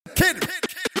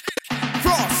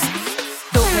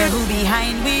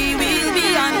behind, we will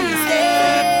be on the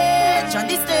stage, on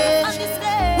the stage.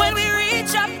 When we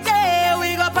reach up there,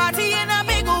 we go party in a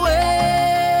big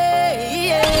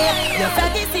way. Yeah. You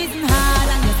felt this season hard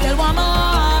and you still want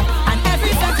more. And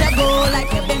every time you go like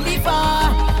you've been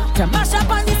before. To mash up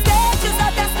on the stage is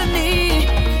our destiny.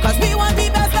 Cause we want the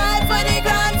best life for the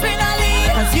grand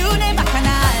finale. Cause you name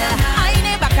Bacchanal, I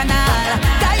name Bacchanal.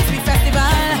 Guys, we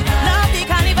festival, love the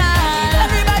carnival.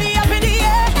 Everybody up in the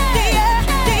air, the air,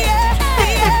 the air, the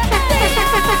air, the air.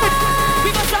 We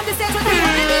go from the stage with the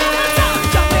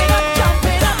jumping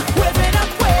up, waving up,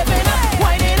 waving up,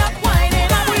 winding up,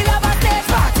 winding up. We love our stage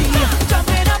party.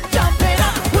 Jumping up,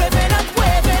 waving up,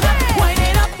 waving up,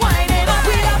 winding up, winding up.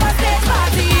 We love our stage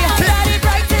party. Under the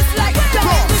brightest light, down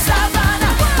in the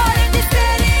savannah, all in the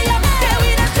stadium, there we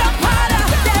don't jump harder.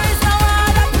 There is no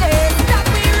other place that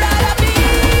we rather be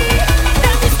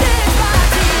than the stage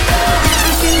party.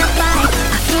 I feel your vibe,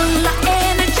 I feel my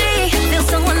energy, feel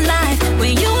so alive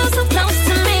when you are so close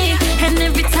to me. And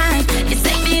every time you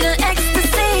take me to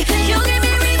ecstasy, you give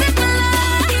me reason for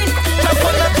life. Just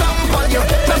wanna jump on you,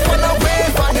 just wanna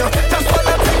wave on you, just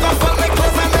wanna take off all my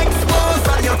clothes and expose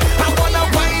on you. I wanna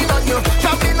wine on you,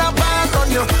 jump in a band on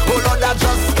you. Oh Lord, I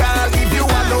just can't leave you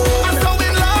alone. I'm so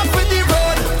in love with the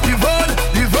road, the road,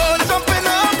 the road. Jumping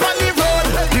up on the road,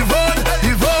 the road,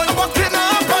 the road. Walking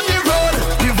up on the road,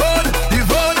 the road, the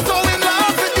road. So in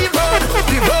love with the road,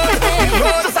 the road, the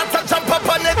road. Just have to jump up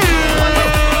on it, on it,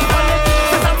 on it.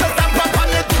 Just have to stamp up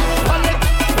on it, on it,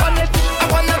 on it. I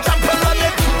wanna trample on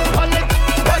it, on it,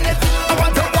 on it. I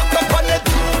want to walk up on it,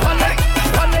 on it,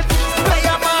 on it. Play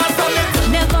a mass on it.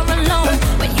 Never alone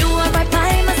when you are right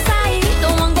by my side.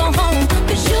 Don't want go home,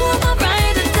 cause you are my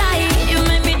ride or die. You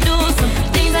make me do some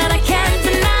things that I can't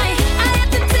deny. I have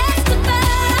to testify.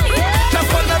 Just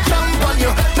wanna jump on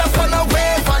you, just wanna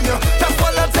wave on you, just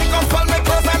wanna take off all my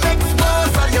clothes and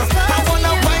expose on you. I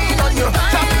wanna wine on you,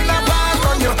 jump in a band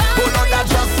on you. Oh Lord, I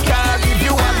just can't leave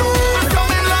you alone. I'm so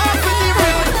in love with the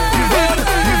road, the road,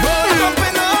 the road.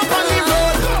 Jumping up on the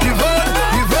road, the road,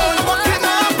 the road. Walking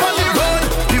up on the road,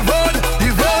 the road, the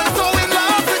road. So in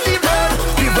love with the road,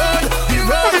 the road, the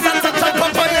road. Just have to jump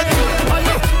up on it, on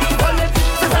it, on it.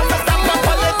 Just have to stamp up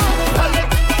on it, on it,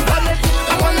 on it.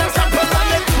 I wanna trample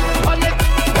on it, on it,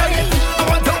 on it. I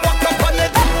want to walk up on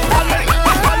it, on it,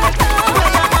 on it.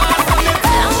 Play a mass on it.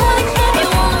 I wanna give you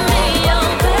all of me, oh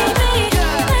baby.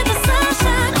 Let the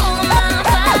sunshine on my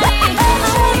body. I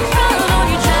wanna run on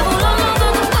you, travel all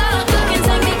over the world. You can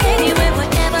take me anywhere,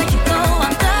 wherever you go,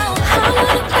 I'll go. I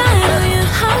wanna cry on you,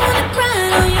 I wanna cry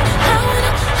on you.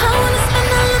 I wanna spend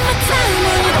all of my time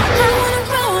on you. I wanna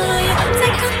roll on you,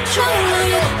 take control on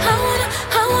you.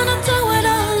 I wanna do it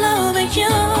all over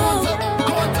you.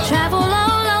 Travel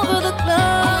all over the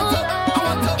globe.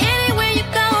 Anywhere you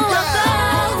go,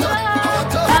 I'll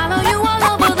go. Follow you all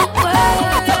over the world.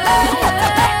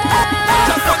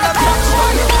 Just wanna touch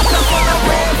on you, just wanna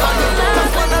wave on you,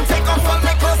 just wanna take off all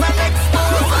my clothes and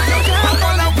expose on you. I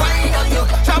wanna wine on you,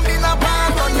 jump in a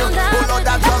band on you. Oh Lord,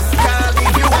 I just can't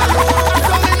leave you alone. I'm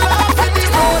so in love with the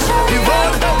road, the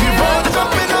road, the road.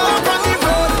 Jumping up on the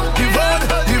road, the road,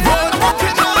 the road.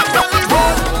 Walking up on the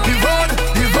road, the road,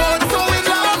 the road. So in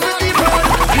love with the road,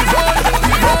 the road,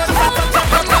 the road. Just have to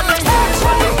jump up on it,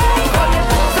 on it, on it.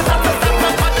 Just have to stamp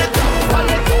up on it, on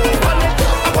it, on it.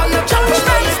 I wanna jump on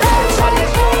it, on it,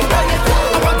 on it.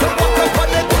 I want to walk up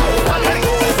on it, on it,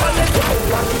 on it.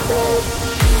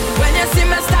 When you see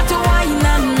me start to whine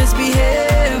and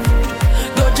misbehave,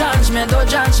 don't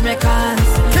judge me,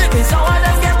 cause it's all of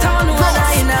us get on when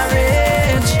I in a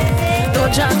rage.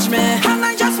 Don't judge me. And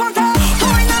I just want to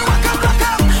whine and walk up,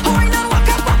 whine and walk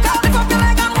up, lift up your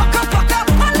leg and walk up,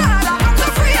 and Lord, I want to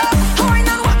free up. Whine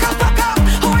and walk up,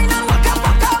 whine and walk up,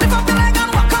 lift up your leg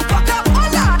and walk up, oh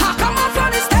Lord, I come up from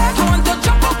the stage. I want to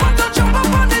jump up on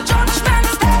the judgment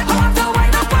stage. I want to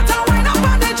whine up on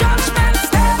the judgment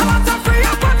stage. I want to free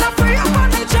up on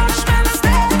the judgment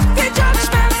stage. The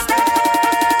judgment stage.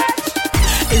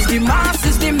 It's the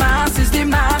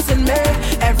mass in me.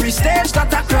 Every stage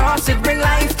that I cross, it bring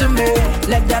life to me.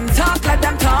 Let them talk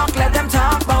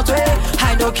about it.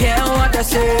 I don't care what they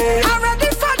say. I'm ready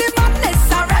for the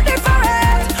madness, I'm ready for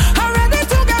it. I'm ready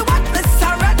to get wetness,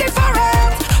 I'm ready for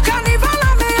it. Carnival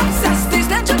on me obsessed, these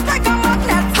they just like a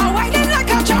magnet. I'm whining like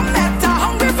a jumpet, I'm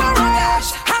hungry for it.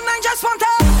 And I just want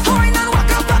to whine and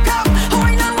walk up,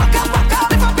 whine and walk up,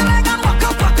 lift up your leg and walk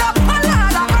up, oh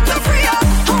Lord, I want to free up.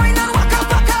 Whine and walk up,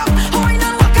 whine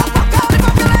and walk up, lift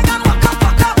up your leg and walk up,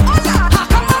 oh Lord, I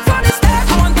come up from the stage.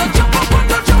 I want to jump up on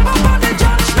the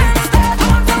judgment stage. I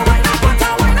want to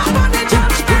whine up on the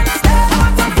judgment stage.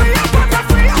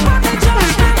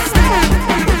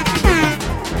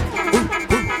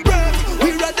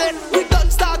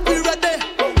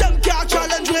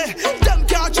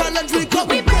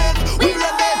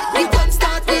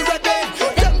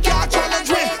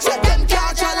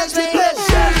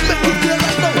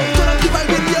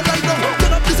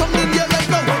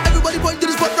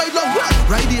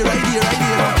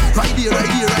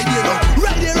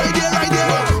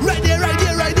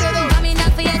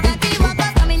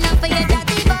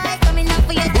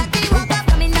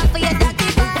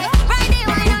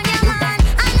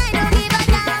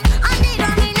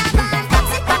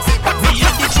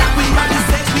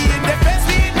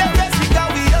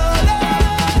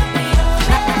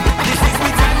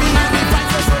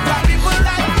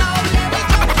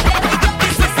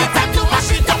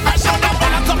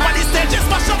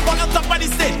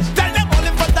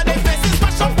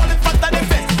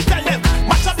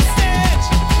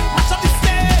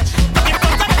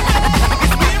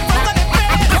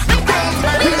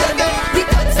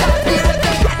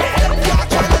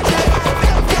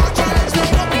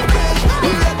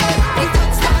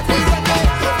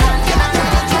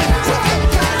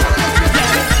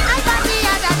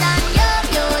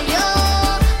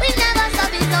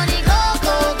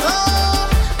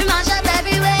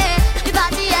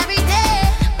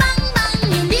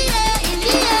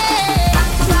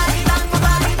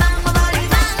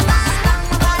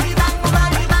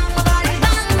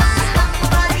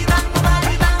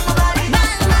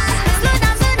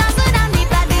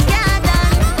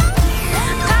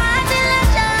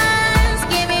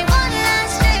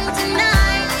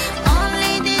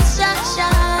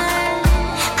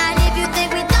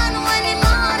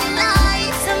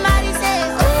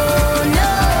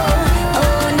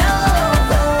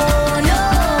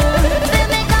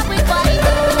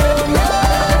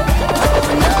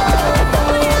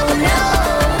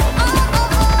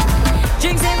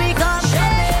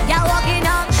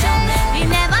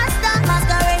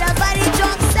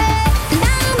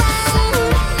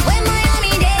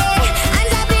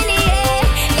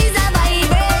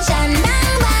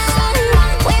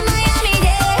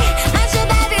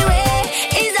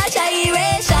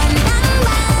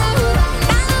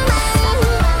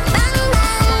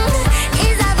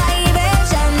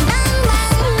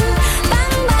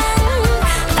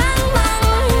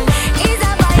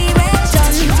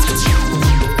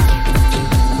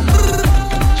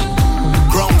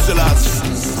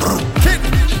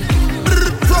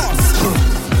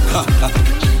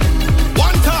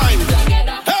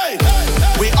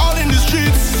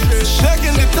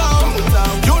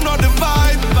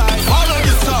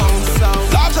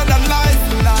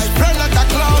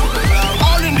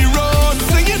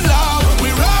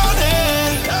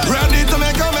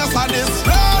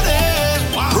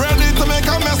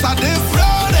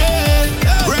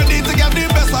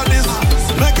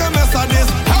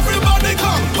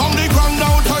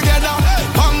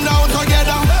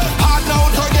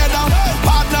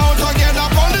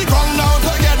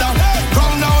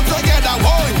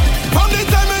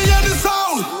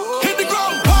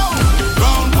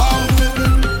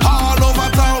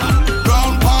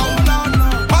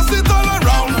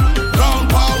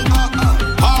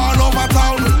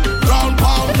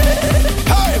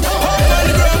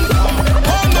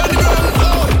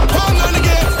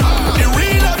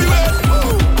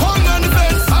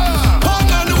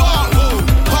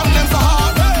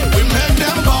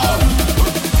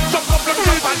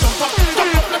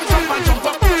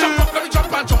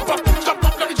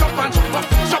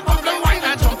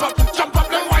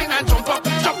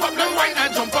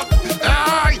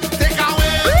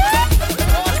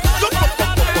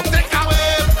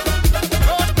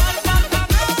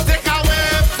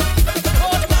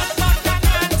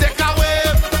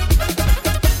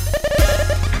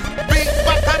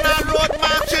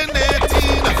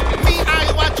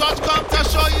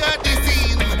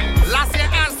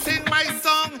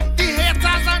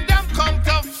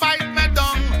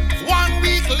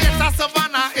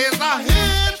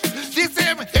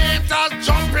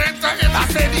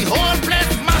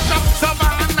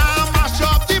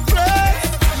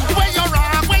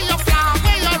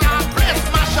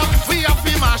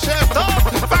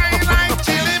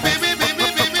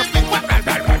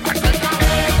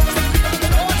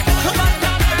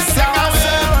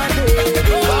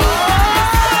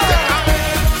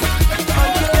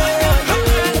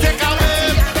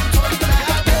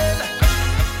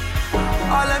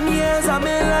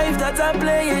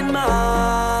 playing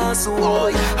mass.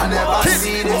 Boy, I never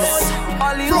see this.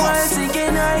 all you are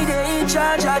thinking I they in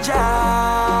charge of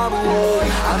job. Boy,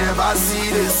 I never see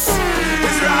this.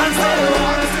 it's Ransdale,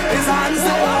 it's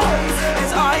Hansel,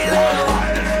 it's Oilo,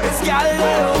 it's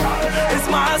Galileo, it's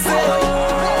Marcel.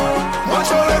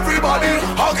 Watch out everybody,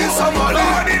 hugging somebody.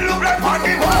 Body look like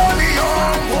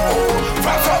pandemonium.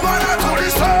 From Savannah to the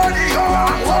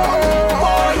stadium.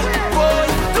 Boy,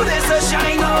 do this a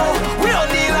shine now. We don't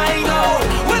need line now.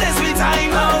 Well, it's we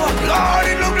time now. Lord,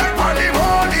 it look like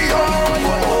pandemonium.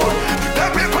 The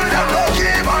people that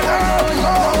lucky, man.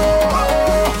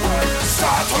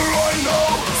 Start to run now.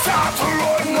 Start to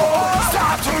run now.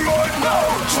 Start to run now.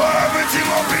 Throw everything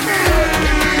up in the air.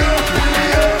 In the air. In the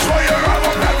air. Throw your arm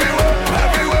up everywhere.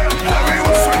 Everywhere.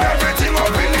 Everywhere. Swing everything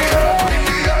up in the air. In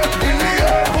the air. In the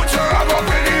air. Put your arm up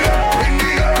in the air. In the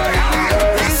air. In the air.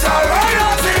 It's a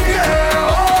riot in the air.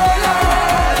 Oh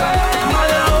Lord.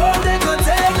 Man, I hope they could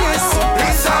take this.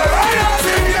 It's a riot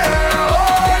in the air.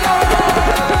 Oh Lord.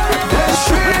 They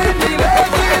should be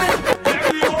making it.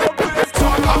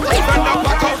 After the vendor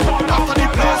back up, after the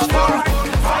place full.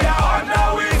 Fire on the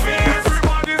wicked.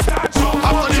 Everybody stand up.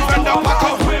 After the vendor back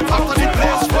up, after the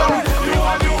place full. You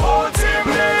want the whole team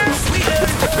blitz.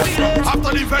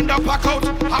 After the vendor pack out,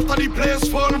 after the place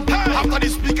full, after the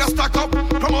speaker stack up,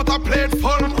 promoter played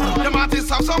full. The artists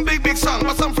have some big song,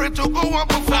 but some afraid to go and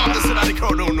perform. They say that the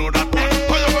crowd don't know that.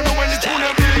 How you gonna know when the tune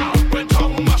is big? When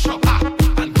tongue mash up,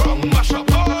 and ground mash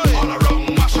up, all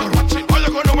around mash up. How you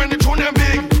gonna know when the tune is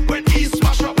big? When east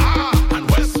mash up, and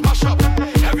west mash up,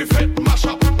 every fit mash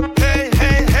up. Hey,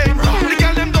 hey, hey, the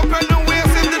girl them don't pay no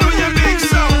waste if they know your big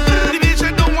song. The DJ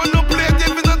don't want no play if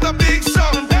it's not a big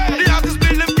song. The artist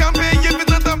bill them can't pay if it's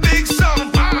not a big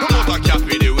song. Promoter can't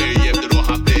pay the way if they don't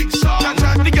have big song.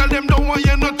 The girl them don't want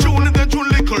you no tune if they tune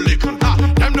little.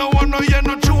 Them don't want no you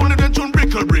no tune if they tune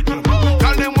brickle.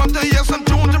 Girl them want to hear some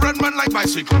tune to run man like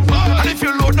bicycle. And if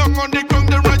you load down on the ground,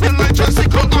 they ride you like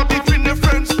tricycle. All between the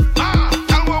friends.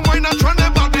 Girl want wine and try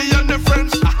their body and their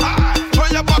friends. Throw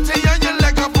your body and your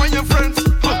leg up on your friends.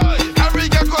 Every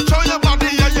girl go throw your body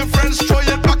and your friends. Throw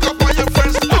your back up on your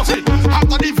friends.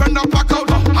 After the vendor pack out,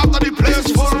 after the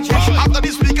place full, after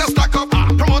the speaker stack up,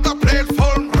 promoter played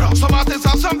full. Some artists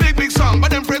have some big song, but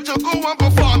them afraid to go and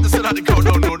perform. They say that the crowd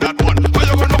don't know that one. But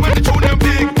you gonna know when the tune them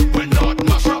big. When not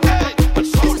mash up, and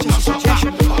south mash up,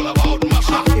 all about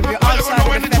mash up. If you're outside of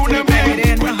the festival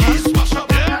period, When east mash up,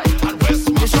 and west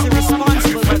mash this is up.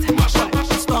 irresponsible, but Mash up.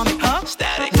 stormy, huh?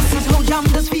 This is how jam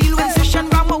does feel when session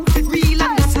ram out it real,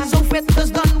 and this is how fete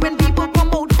does done when people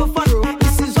promote for fun.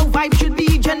 This is how vibe should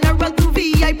be, general to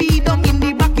VIP. Down in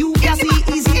the back, you can see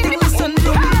easy to listen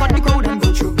to. Cut the crowd and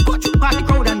go through, part the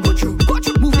crowd and go through,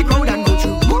 move the crowd and go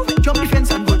through, jump the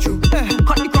fence and go through,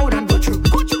 cut the crowd and go through,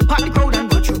 part the crowd and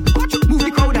go through, move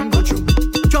the crowd and go through,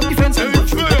 jump the fence and go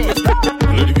through.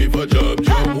 Let it be for job,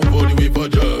 move all the way for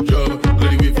job.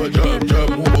 Let it be for job,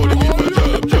 move all the way for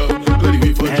job. Let it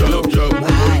be for job, move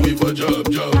all the way for job.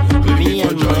 Let it be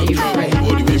for job, move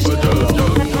all the way for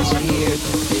job.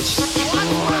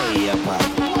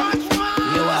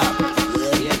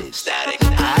 Static.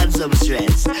 I had some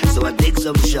stress, so I take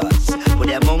some shots. But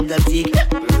the amount I take,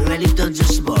 really touch the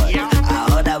spot. I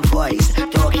heard a voice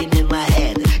talking in my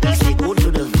head. He said, go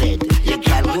to the vet, you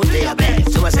can't go to your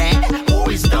bed. So I said, who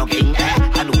is talking,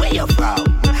 and where you from?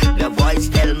 The voice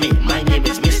tell me, my name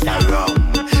is Mr. Rum.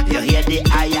 You hear the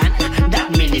iron?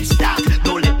 That means it start.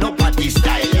 Don't let nobody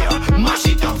style you. Mash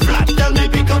it up flat, tell me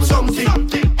pick up something.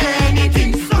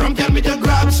 Anything, from tell me to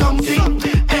grab something.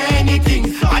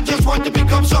 Anything, I just want to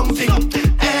pick up something.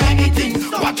 Anything,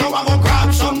 watch how I go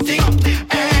grab something.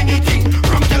 Anything,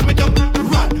 from tell me to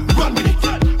run with it.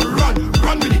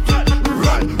 Run with it.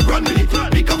 Run with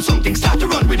it. Pick up something, start to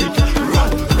run with it. Run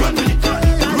with it. Run with it.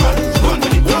 Run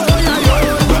with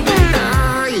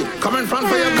it. Come in front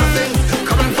for your blessings.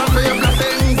 Come in front for your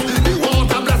blessings. The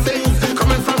water blessings.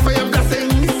 Come in front for your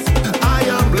blessings. I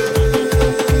am blessed.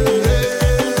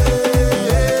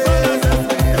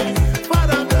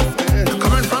 Father bless me.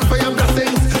 Come in front for your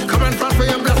blessings. Come in front for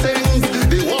your blessings.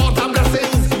 The water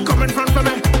blessings. Come in front for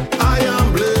me. I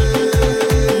am blessed.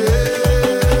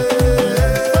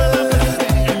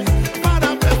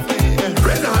 Father bless me.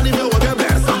 Raise your hand if you want to get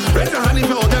blessed. Raise your hand if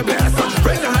you want to get blessed.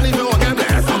 Raise your hand if you want to get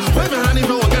blessed. Wave your hand if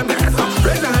you want to get blessed.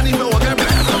 Raise your hand if you want to get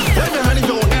blessed. Wave your hand if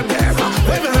you want to get blessed.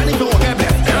 Wave your hand if you want to get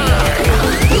blessed.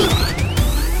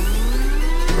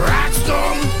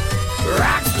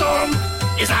 Rockstorm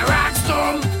is a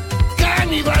rockstorm.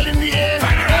 Carnival in the air.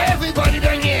 Everybody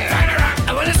down here.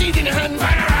 I wanna see it in the hand.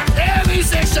 Every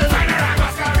section.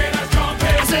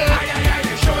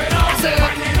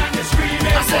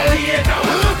 I say,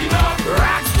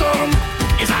 Rockstorm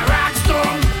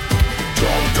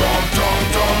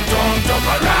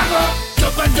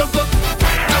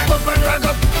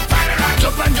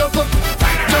jump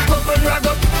up and rag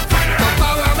up. Up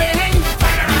around me,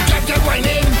 get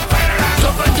whining.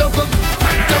 Jump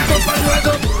up and rag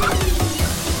up.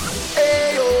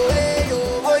 Hey yo,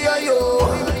 oh yo yo,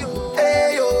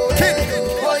 hey yo,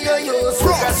 oh yo yo.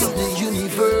 Focus on the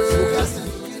universe.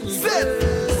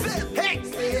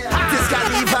 This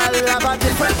carnival have a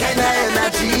different kind of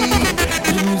energy.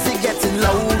 The music getting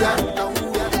louder,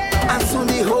 and soon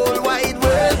the whole wide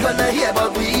world gonna hear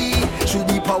about we. Through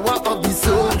the power of the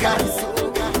soca,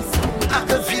 I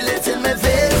can feel it in my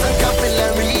veins and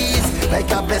capillaries,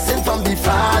 like a blessing from the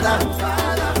Father.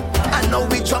 I know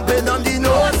we jumping on the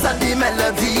notes and the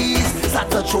melodies. Start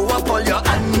to throw up all your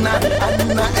Anna,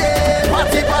 hey.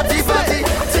 Party, party, party,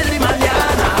 till the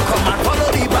mañana. Come and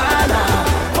follow the banner,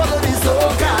 follow the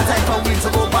soca. Time for we to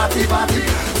go party, party,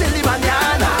 till the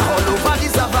mañana. All over the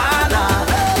savannah,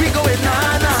 we going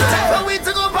nana. Time for we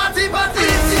to go party, party.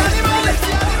 Release the animal,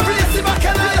 release the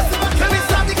bacchanal. Let me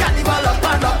start the carnival up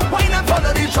and up. Wine and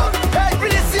follow the truck. Hey,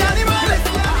 release the animal,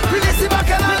 release the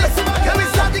bacchanal. Let me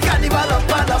start the carnival up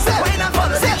and up. Wine and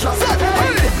follow the truck.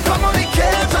 Come on, the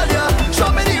cage on you.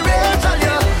 Show me the rage on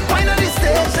you. Wine on the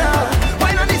station,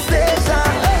 wine on the station.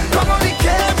 Come on, the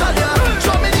cage on you.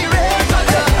 Show me the rage on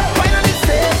you. Wine on the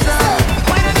station,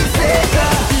 wine on the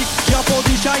station. Pick your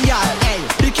position, y'all. Hey,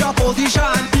 pick your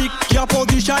position. Pick your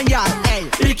position, y'all. Hey,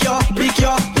 pick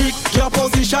your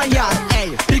position, y'all. Hey,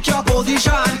 pick your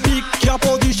position. Pick your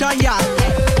position, y'all.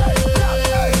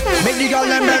 Make the girl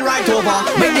and bend right over.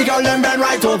 Make the girl and bend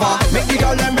right over. Make the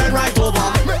girl and bend right over.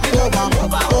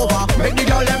 Over. Make the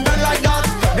girl and bend like that.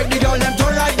 Make the girl and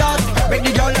turn like that. Make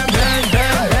the girl and bend.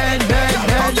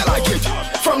 How you like it?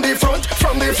 From the front,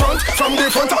 how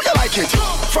you like it?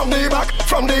 From the back,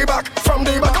 how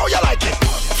you like it?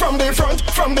 From the front,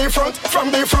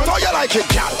 how you like it,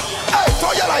 gal? Hey,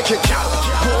 how you like it, gal?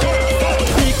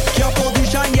 Pick your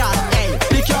position, y'all. Hey,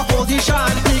 pick your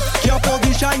position. Pick your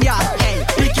position, y'all. Hey,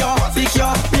 pick your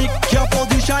position,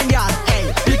 y'all.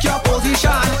 Hey, pick your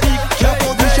position. Pick your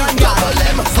position, y'all.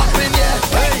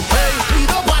 Hey, we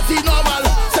don't party normal.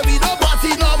 Say we don't party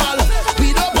normal.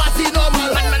 We don't party normal.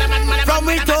 From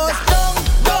we toast down,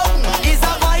 is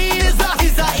a vibe, is a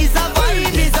vibe, is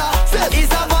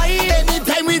a vibe.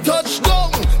 Anytime we touch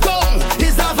down,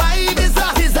 is a vibe, is a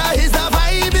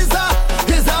vibe,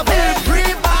 is a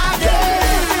everybody.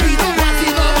 We don't party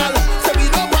normal. Say we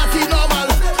don't party normal.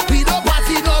 We don't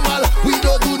party normal. We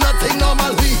don't do nothing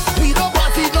normal. We don't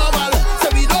party normal. Say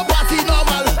we don't party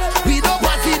normal. We don't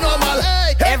party normal.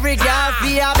 Hey, Every girl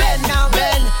be a bend now,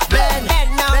 bend down,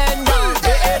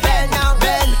 bend now,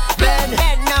 bend.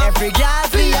 Every girl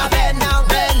be a bend now,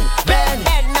 bend down,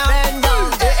 bend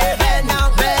now,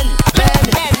 bend.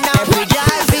 Every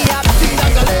girl be a ding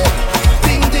dangale,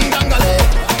 ding dangale.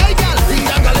 Hey girl, ding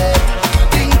dangale,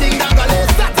 ding dangale.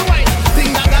 Start to wine,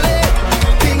 ding dangale,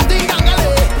 ding dangale.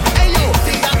 Hey yo,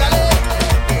 ding dangale.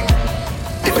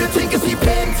 If you think you see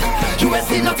paint, you ain't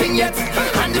see nothing yet.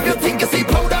 And if you think you see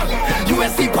powder, you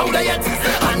ain't see powder yet.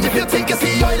 And if you think you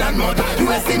see oil and mud,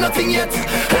 you ain't see nothing yet.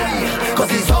 Hey,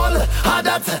 cause it's all hard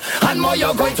that and more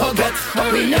you're going to get.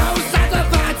 We now start a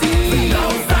party. We now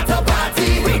start a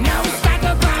party. We now start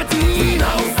a party. We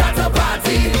now start a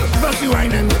party. Bust you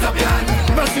whining, put up your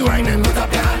hand. Bust you whining, put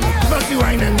up your hand. Bust you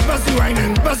whining, bust you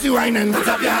whining, bust you whining, put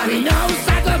up your hand. We now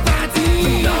start a party.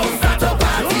 We now start a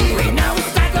party. We now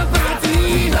start a party.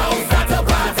 We now start a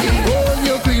party. Hold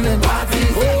your feeling, party.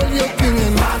 Hold your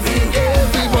feeling, party.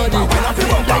 Everybody, when I feel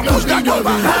like push that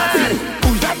bumper hard.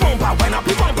 Push that bumper, when I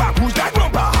feel bumper, push that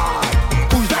bumper hard.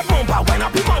 Push that bumper, when I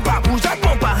feel bumper, push that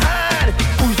bumper hard.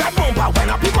 Push that bumper, when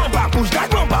I feel bumper, push that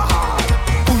bumper hard.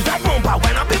 Push that bumper,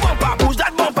 when I feel bumper, push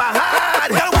that bumper hard.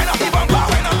 Girl, when I feel bumper,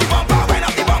 when I feel bumper, when I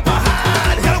feel bumper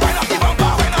hard. Girl, when I feel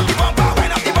bumper, when I feel bumper,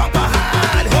 when I feel bumper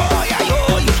hard. Oh yeah, yo,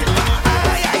 you should buy,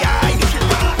 ay ay ay.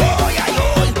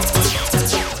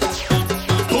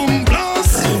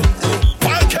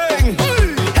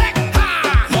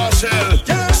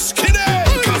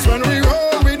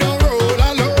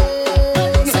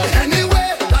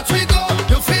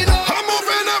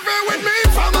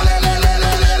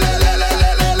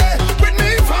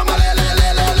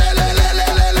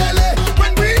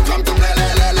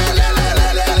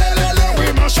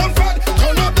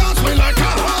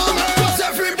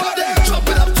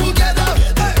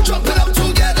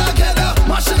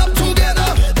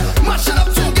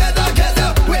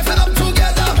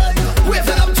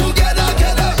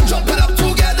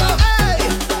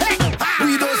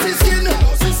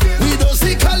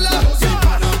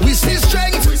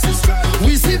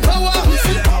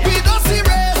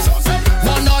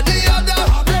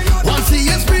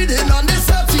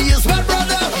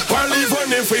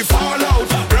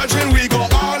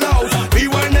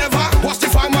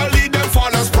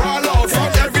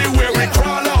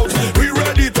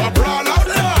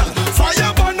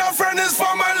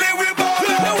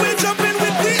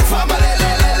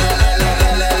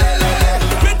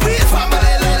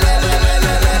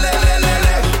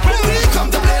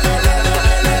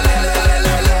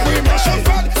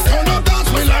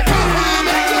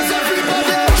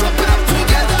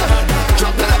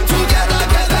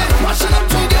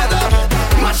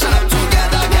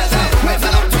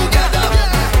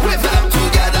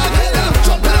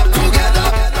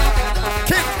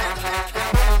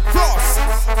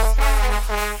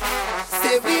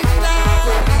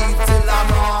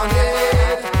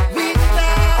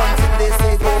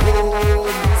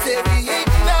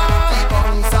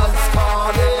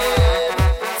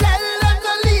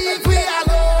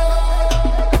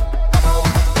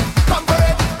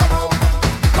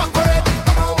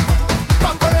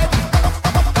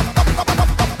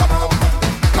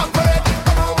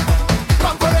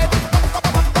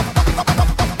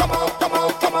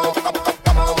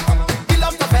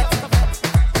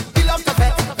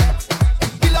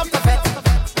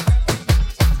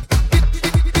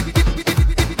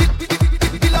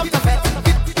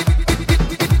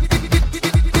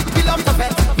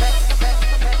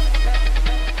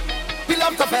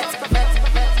 love to vet.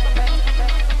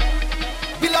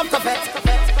 We love to vet.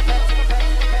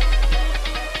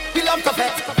 We love to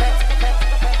vet.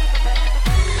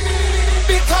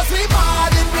 Because we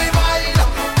bad and we wild.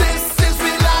 This is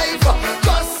we life.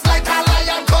 Just like a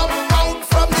lion come out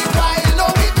from the wild. No,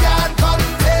 we can't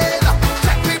contain.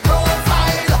 Check we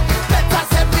profile. Better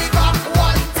send me back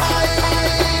one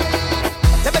time.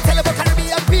 Let me tell you about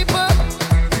Caribbean people.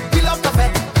 We love to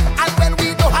vet. And when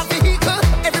we don't have vehicle,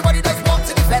 everybody just walk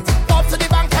to the vet. Walk to the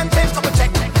bank and change couple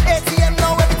check. ATM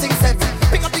now everything set.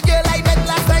 Pick up the girl I met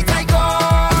last night, I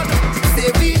gone.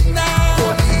 Say we now. Go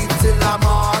eat till the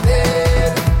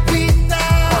morning. We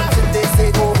now. Until they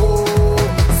say go home.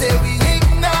 Say we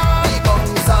ignore. The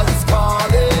bouncers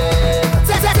calling.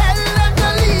 Tell them to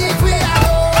leave we at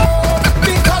home.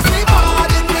 Because we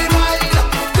bad and we wild.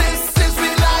 This is we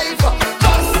life.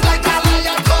 Just like a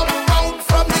lion come out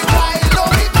from the wild. No,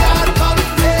 we can't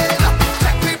contain.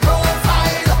 Check we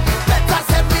profile. Better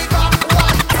send me back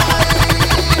one time.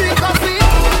 Because we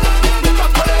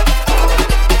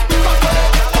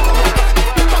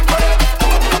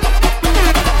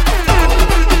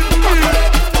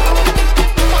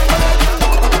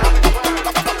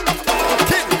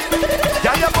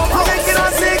Yeah, you're making a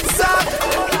zigzag,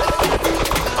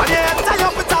 and you tie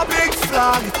up with a big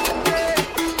flag.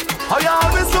 Oh, you're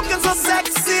always looking so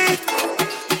sexy.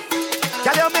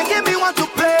 Yeah, you're making me want to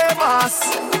play mass.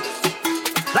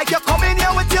 Like you're coming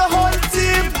here with your whole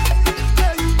team.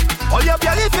 Oh, you're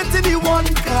barely fit in the one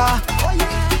car.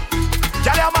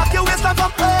 Yeah, you're marking your waistline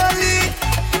from early,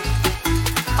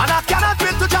 and I cannot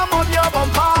wait to jump on your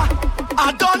bumper.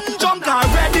 I done drunk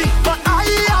already, but I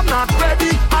am not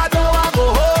ready. I don't wanna go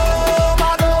home,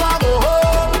 I don't wanna go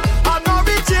home. I'm not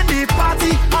reaching the party,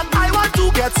 and I want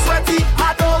to get sweaty.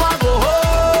 I don't wanna go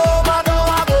home, I don't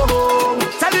wanna go home.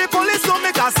 Tell the police to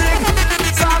make a sing.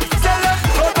 Song, tell them,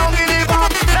 go down in the bar.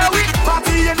 Let we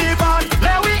party in the bar.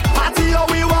 Let we party how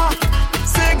we want.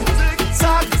 Sing,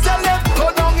 song, tell them,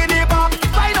 go down in the bar.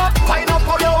 Find up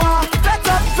how you want.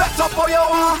 Fet up how you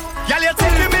want. Girl, you're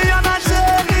taking me on a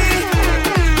journey.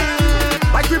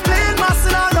 Like we playing mass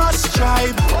in a rush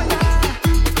tribe.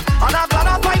 And I'm glad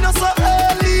I find us so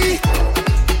early,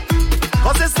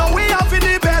 cause it's now we having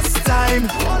the best time.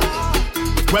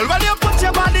 Well, when you put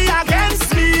your body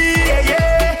against me, yeah,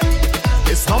 yeah,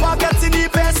 it's how I get in the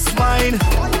best wine.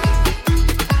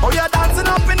 Oh, you're dancing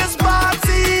up in this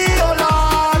party, oh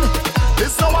Lord,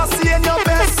 it's how I see in your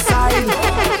best side.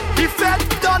 The fed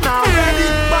done already,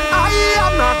 but I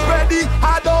am not ready.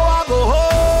 I don't wanna go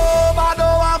home, I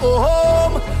don't wanna go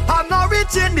home. I'm not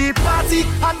reaching the party,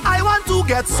 and I want to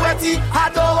get sweaty. I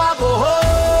don't wanna go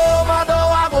home, I don't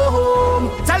wanna go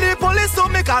home. Tell the police to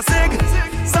make a sing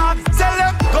song. Tell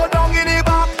them, go down in the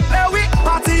bar. Let we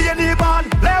party in the bar.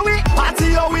 Let we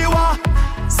party how we want.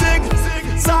 Sing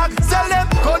song. Tell them,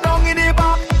 go down in the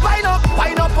bar. Wind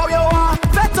up how you want.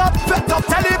 Fet up.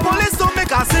 Tell the police to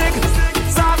make a sing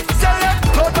song. Tell them,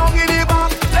 go down in the bar.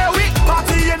 Let we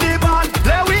party in the bar.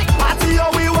 Let we party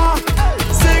how we want.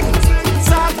 Sing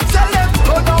song. Tell them,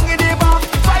 go down in the bar.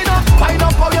 Wind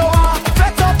up how you want.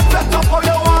 Fet up how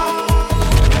you want.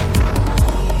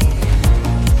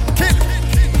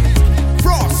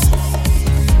 Frost.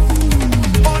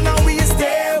 Oh, now we is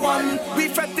day one. We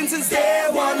fretting since day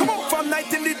one. From night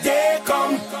till the day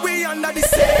come, we under the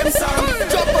same sun.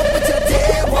 Jump up with your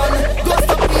day one. Don't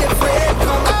stop be afraid,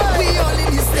 come. We all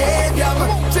in the stadium,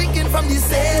 drinking from the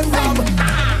same rum.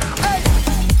 Hey,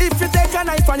 if you take a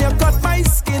knife and you cut my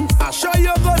skin, I'll show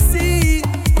you go see.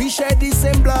 We share the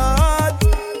same blood,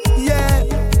 yeah.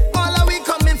 All are we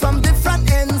coming from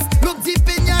different ends. Look deep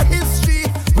in your history.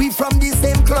 We from the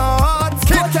same cloth.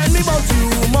 Don't tell me about you,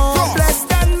 more blessed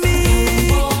than me.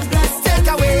 Take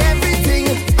away everything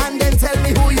and then tell me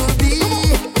who you'll be.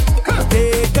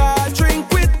 Take a drink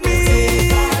with me.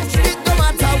 It don't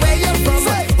matter where you're from.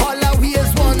 All are we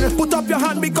is one. Put up your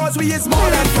hand because we is more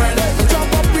than friends.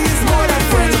 Jump up, we is more than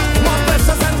friends. More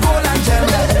precious and gold and gem.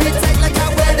 We take like a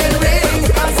wedding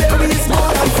ring. I say we is more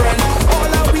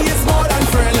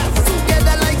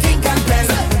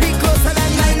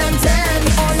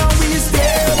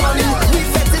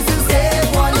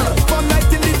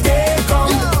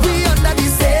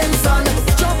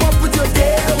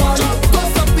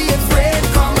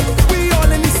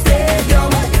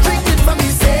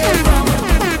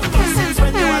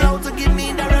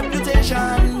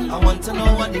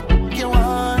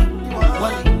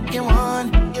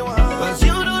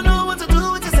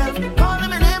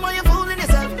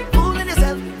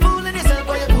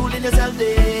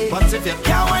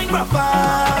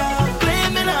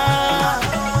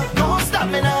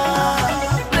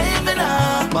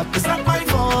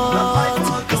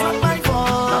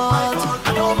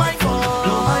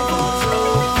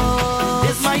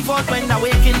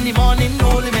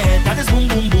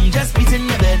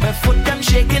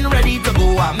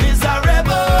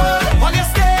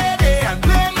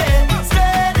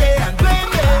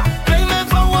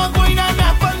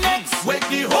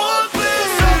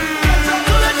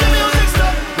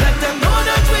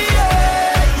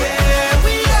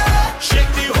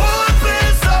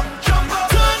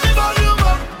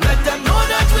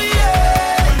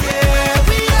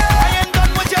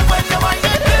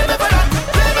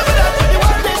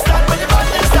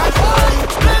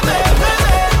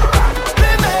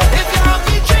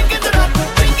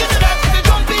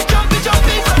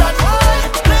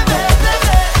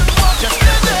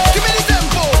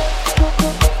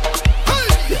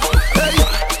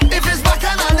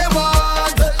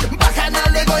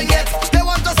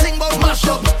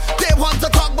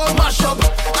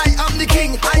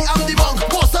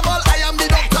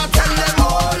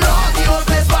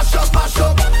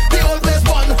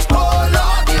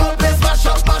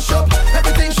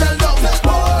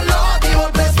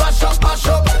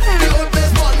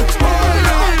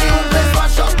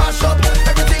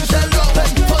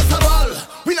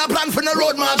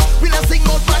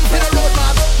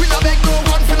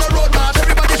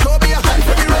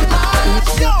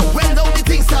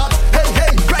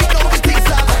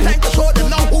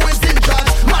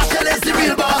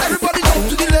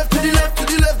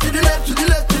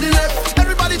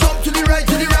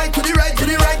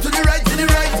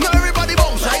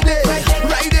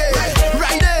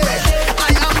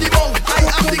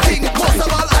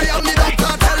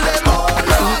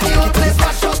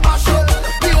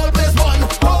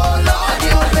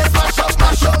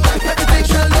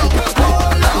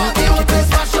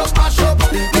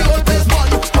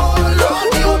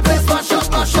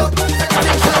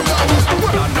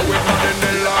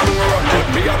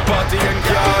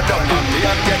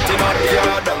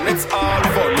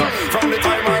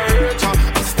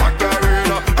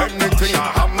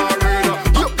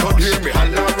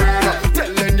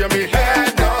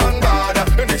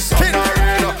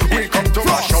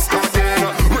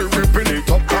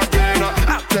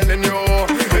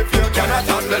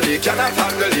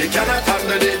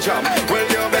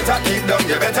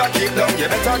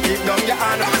better keep down your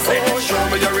hand. Oh, show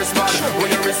me your wristband. When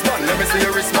you respond, let me see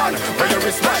your wristband. When you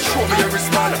respond, show me your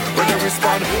wristband. When you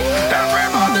respond,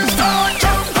 everybody start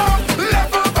jump up,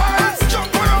 level vibes,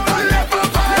 jump around, level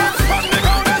vibes, on the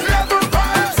ground is level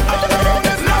vibes, all around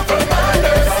is level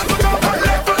vibes, jump on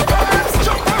level vibes,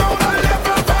 jump around,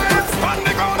 level vibes, on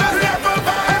the ground is level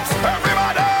vibes,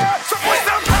 everybody. So put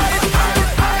them high,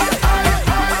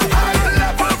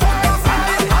 level vibes,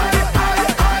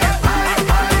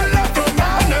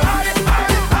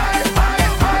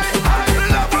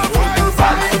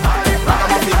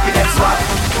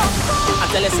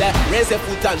 raise your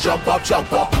foot and jump up,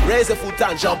 jump up. Raise your foot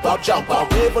and jump up, jump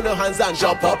up. Wave on your hands and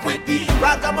jump up with the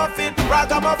ragamuffin,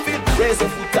 ragamuffin. Raise your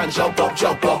foot and jump up,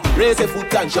 jump up. Raise your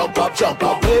foot and jump up, jump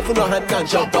up. Wave on your hands and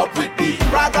jump up with the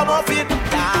ragamuffin.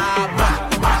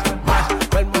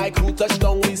 When my crew touch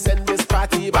down, we send this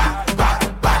party back.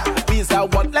 These are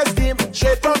one less team,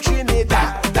 straight from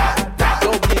Trinidad.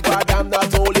 Don't give a damn,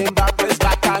 not holding back. It's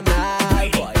back and I,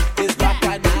 boy, it's back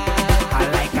and I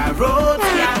like a road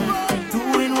gang,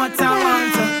 doing what I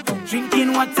want,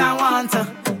 drinking what I want,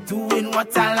 doing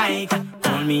what I like.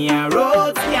 Call me a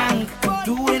road gang,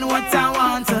 doing what I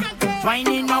want,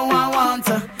 whining how I want,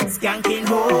 skanking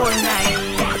whole night.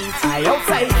 I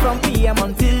outside from PM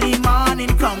until the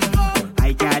morning come.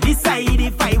 I can't decide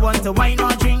if I want to wine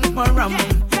or drink more rum.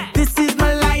 This is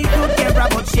my life, don't care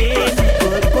about shame.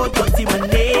 Go dirty my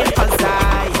name, cause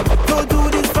I don't do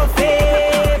this for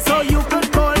fame. So you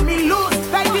could call me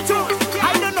loose, like the truth.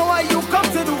 I don't know what you come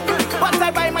to do, but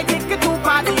I buy my ticket to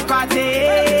party.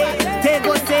 They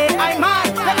go say I'm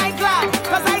mad, then I glad,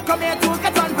 cause I come here to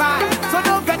get on bad. So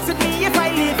don't vex with me if I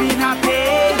live in a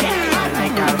pain.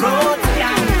 Like a road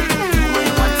gang,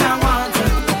 doing what I want,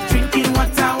 drinking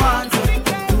what I want,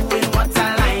 doing what I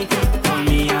like. Call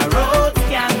me a road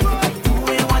gang,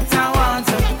 doing what I want,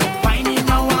 finding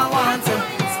how I want,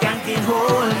 skanking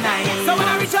whole night. So when I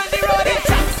reach on the road, it's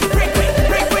break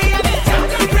way on the jump,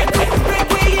 break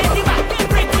way in the back,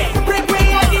 break way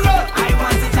on the road. I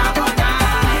want to jump all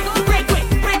night. Break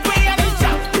way on the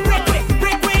jump, break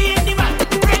way in the back,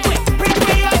 break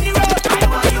way on the road. I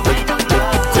want you right on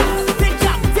low. Tick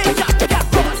tock, yeah,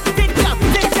 boss. Tick tock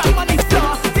on the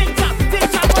floor. Tick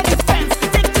tock on the fence.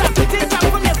 Tick tock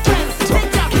from your friends. Tick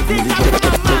tock from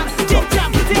my man. Tick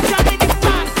tock in the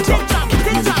fan. Tick tock.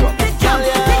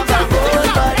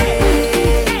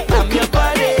 I'm your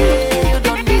body, you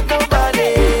don't need nobody.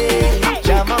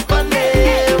 Jam up on me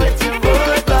with your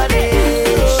road body.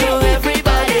 Show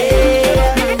everybody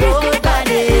my road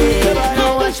body.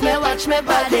 Now watch me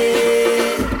body.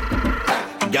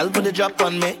 Girl, put the drop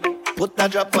on me, put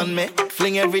that drop on me.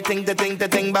 Fling everything, the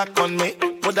thing back on me.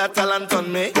 Put that talent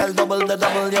on me. Girl, double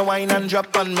your wine and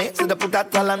drop on me. So put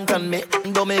that talent on me.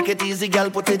 Don't make it easy, girl,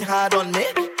 put it hard on me.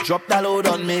 Drop that load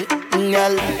on me,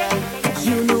 girl.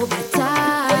 You know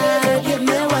better, give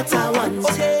me what I want.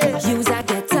 Use a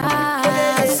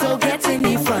guitar, so get in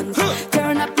the front.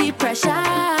 Turn up the pressure,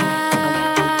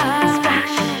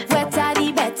 wetter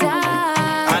the better.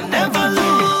 I never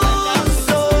lose,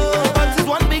 so but it's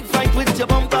one big fight with your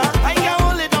bumper. I can't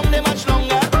hold it down there much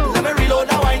longer. Let me reload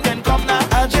the wine and come now.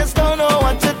 I just don't know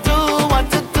what to do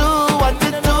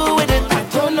with it. I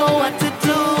don't know what to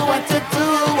do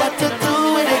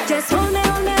with it. Just hold me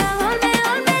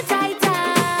tighter.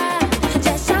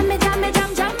 Just jam me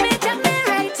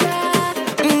right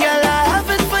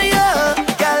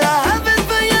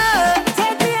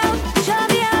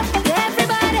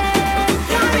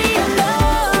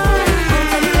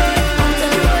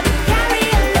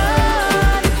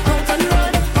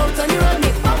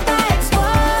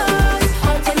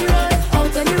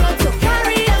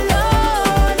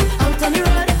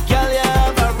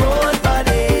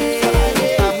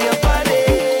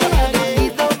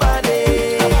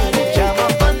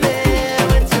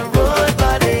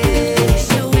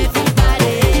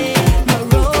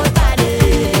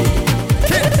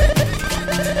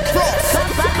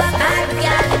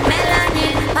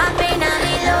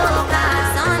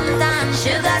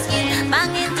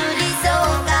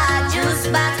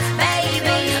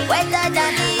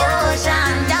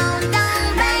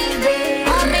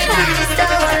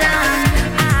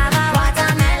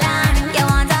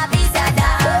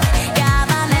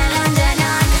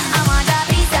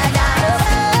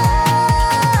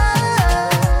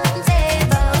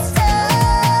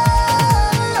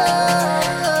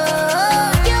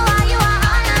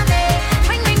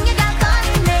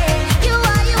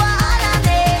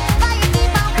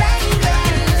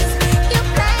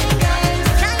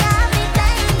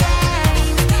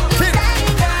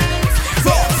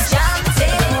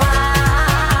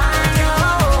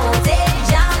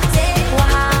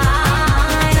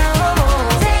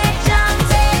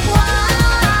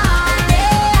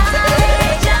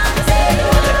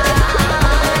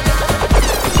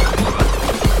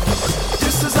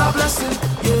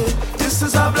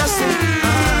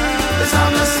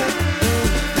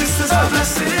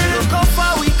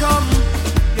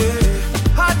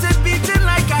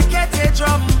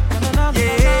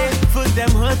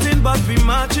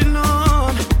marching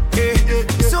on.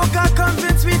 So God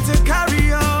convinced me to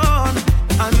carry on.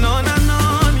 And on and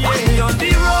on, yeah. We on the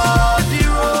road, the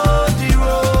road, the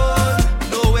road.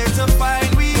 Nowhere to find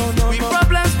we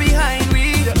problems behind we.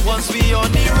 Once we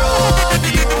on the road,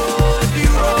 the road, the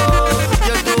road.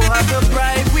 You don't have to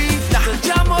bribe we, to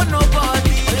jam on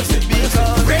nobody.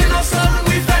 Because rain or sun,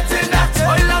 we fat in that.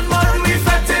 Oil and mud, we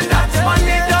fat in that.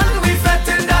 Money done, we fat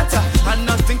in that. And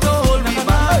nothing to hold me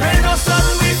back. Rain or sun,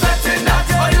 we fat in that.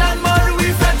 Oil and mud, we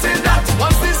fat in that.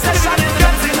 Once this session is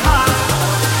getting hard,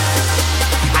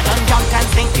 I don't jump and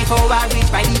think before I reach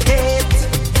by the gate.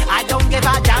 I don't give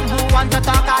a damn who want to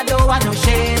talk, I don't want no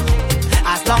shame.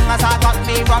 As long as I got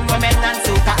me wrong women and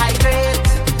soca I great.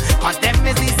 Cause them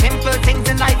is the simple things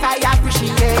in life I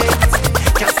appreciate.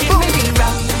 Just give me the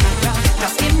rum,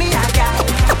 just give me a guy.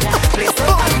 Play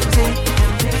soca music,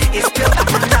 it's still the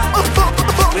love.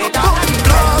 With all the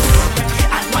clothes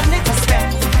and money to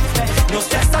spend. No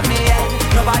stress on me head,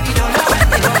 nobody don't know when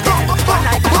they go dead. One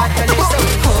night I got to live so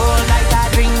whole night I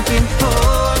drinking,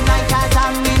 whole night I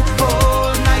jamming,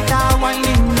 whole night I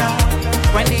whining now.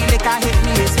 When the liquor hit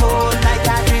me, it's whole night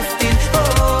I drifting,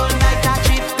 whole night I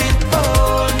tripping,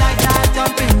 whole night I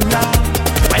jumping now.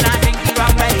 When I drink the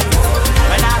rum,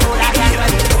 when I hold a can,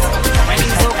 when the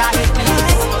soca hit me,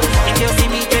 if you see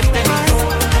me drifting,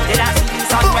 did I see the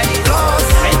sun when it goes?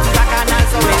 When the bacchanal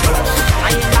so it, I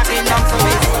ain't knocking down so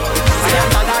it, I am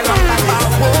not a rock and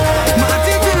roll. my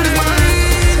attitude is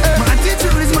mine. My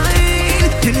attitude is mine.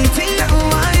 Anything that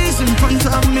lies in front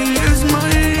of me is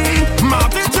mine. My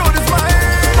attitude is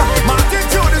mine. My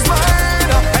attitude is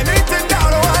mine. Anything that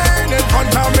lies in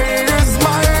front of me is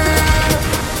mine.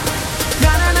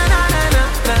 Na na na na na na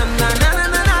na na na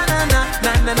na na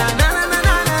na na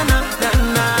na na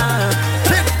na.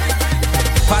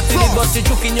 Party the bus, you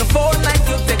juke in your phone like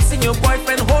you're texting your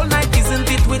boyfriend whole night. Isn't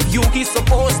it with you he's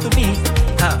supposed to be?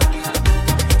 Huh.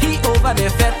 He over there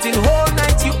fetting whole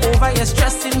night. You over here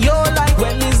stressing your life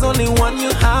when there's only one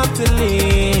you have to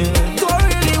live. Don't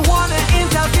really wanna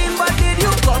intervene, but did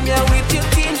you come here with your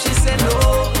team? She said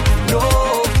no, no,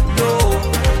 no.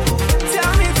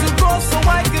 Tell me to go so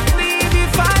I could leave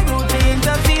if I would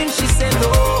intervene. She said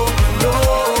no, no,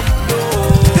 no.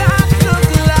 That look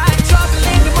like trouble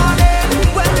in the morning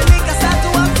when the liquor start to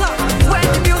up up, when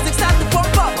the music start to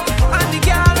pump up, and the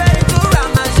girl ready to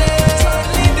ramage.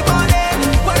 Trouble in the morning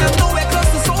when I'm nowhere close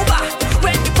to sober,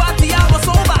 when the party hours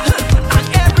over, and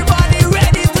everybody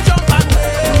ready to jump and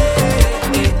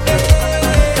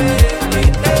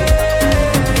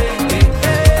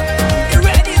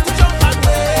ready to jump and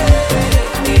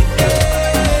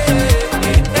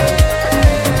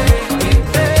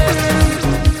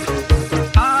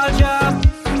Aja,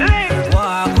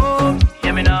 walk home.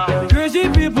 hear me now. Crazy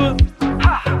people,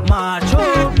 march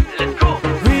home. Let's go.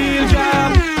 Real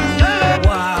job,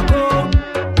 walk home.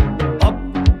 Up,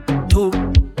 2,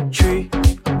 3,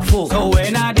 4. So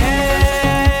when I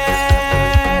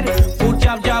dead, put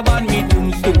job on me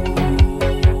tombstone.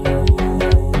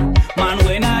 Man,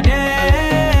 when I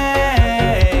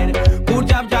dead, put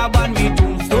job on me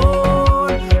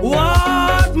tombstone.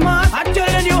 What man? I'm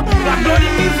telling you, black blood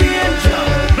in me vein,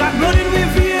 black blood in me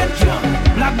vein,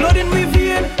 black blood in me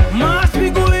vein. Must be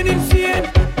going insane.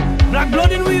 Black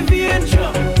blood in me vein,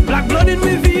 black blood in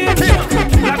me vein,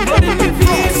 black blood in me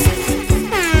vein.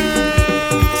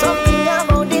 Something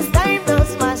about this time will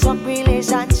smash up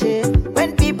relationship.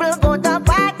 When people go to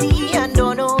party and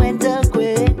don't know when to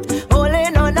quit,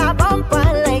 holding on a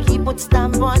bumper like he put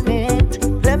stamp on it.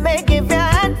 Let me give you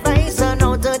advice on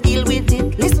how to deal with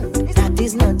it. Listen, that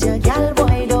is not your gal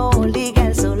boy, don't hold the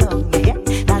girl so long. Yeah,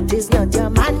 that is not your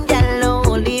man, gal, don't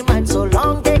hold the man so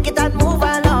long. Take it and move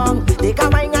along. Take a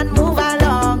wine and move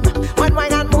along. One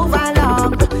wine and move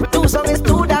along. 2 songs is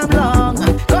too damn long.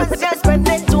 Cause you're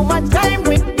spending too much time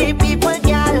with the people,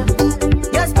 girl.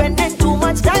 You're spending too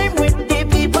much time with the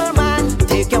people, man.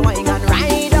 Take your wine and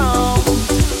ride out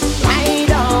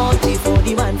before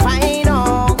the man find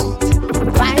out.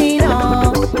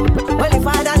 Well, if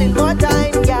I had a little more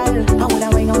time, girl, I woulda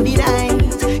wine on the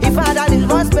night. If I had a little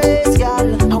more space,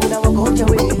 girl, I woulda walk out your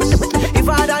waist. If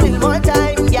I had a little more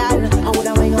time, girl, I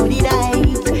woulda wine on the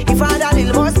night. If I had a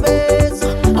little more space,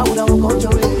 I woulda walk out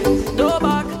your waist. Do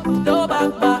back, back, do back,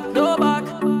 back, do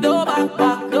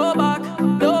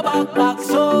back, back.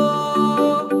 So,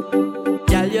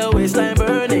 girl, your waistline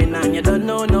burning and you don't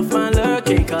know enough man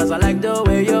lurking. Cause I like the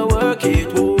way you work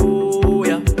it. Ooh,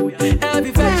 yeah.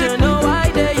 Every fetch you know I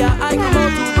dare ya. I come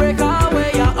out to break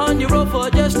away. Yeah, on your road for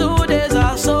just 2 days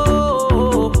or so.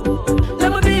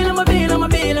 Let me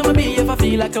be if I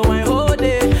feel like a wine whole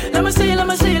day. Let me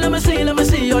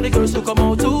see all the girls who come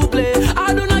out to play.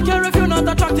 I do not care if you're not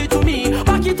attracted to me.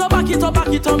 Back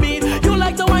it on me. You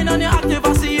like to wine on your active,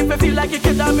 I see if you feel like you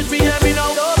can damage me, hear me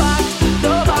now. No back,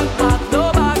 no back, back,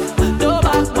 no back, no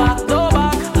back, back, no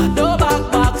back, no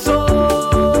back, back.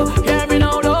 So hear me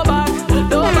now, no back,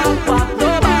 no back, back,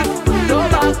 no back, no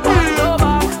back, back, no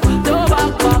back, no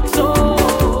back, back. So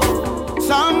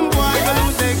some boy go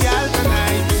lose their girl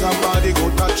tonight. Somebody go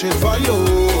touch it for you.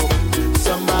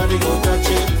 Somebody go touch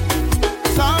it.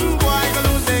 Some boy go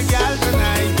lose their girl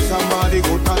tonight. Somebody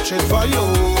go touch it for you.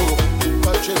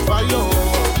 Touch it for you.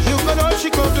 You can all she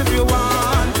goes if you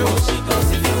want to.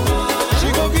 She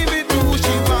go give it to who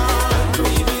she want to.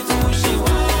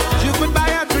 You could buy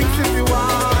her drinks if you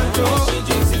want to.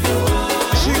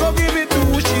 She go give it to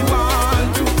who she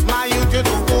want to. My youth, you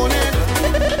don't own it.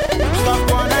 Stop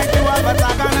one like you have a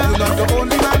tagana. You're not the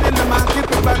only man in the market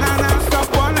with banana. Stop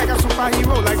one like a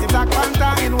superhero, like the Black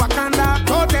Panther in Wakanda.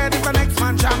 Go there if the next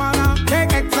man shamana.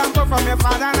 Take example from your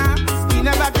father now. He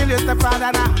never kill your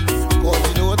stepfather now. Cause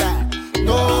you know that.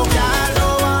 No girl, no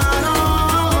one, no,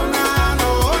 nah, no,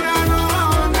 nah, no,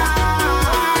 nah,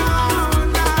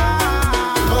 nah.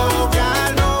 No girl,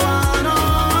 no one, no,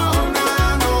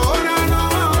 nah, no, nah, no,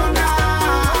 nah,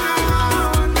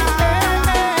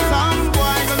 nah. Some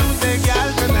boy go lose their girl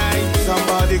tonight.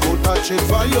 Somebody go touch it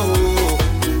for you.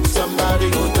 Somebody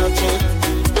go touch it.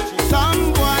 Some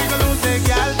boy go lose their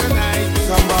girl tonight.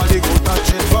 Somebody go touch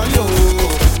it for you.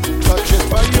 Touch it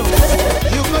for you.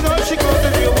 You could all she goes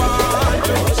if you want.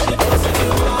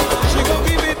 She go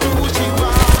give it to who she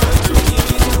want.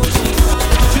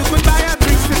 You could buy her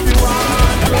drinks if you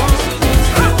want.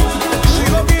 She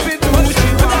go give it to who she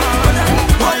want.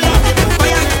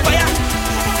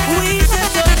 we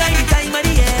just don't like the time of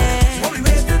the year.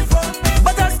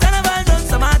 But us carnival done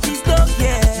some hard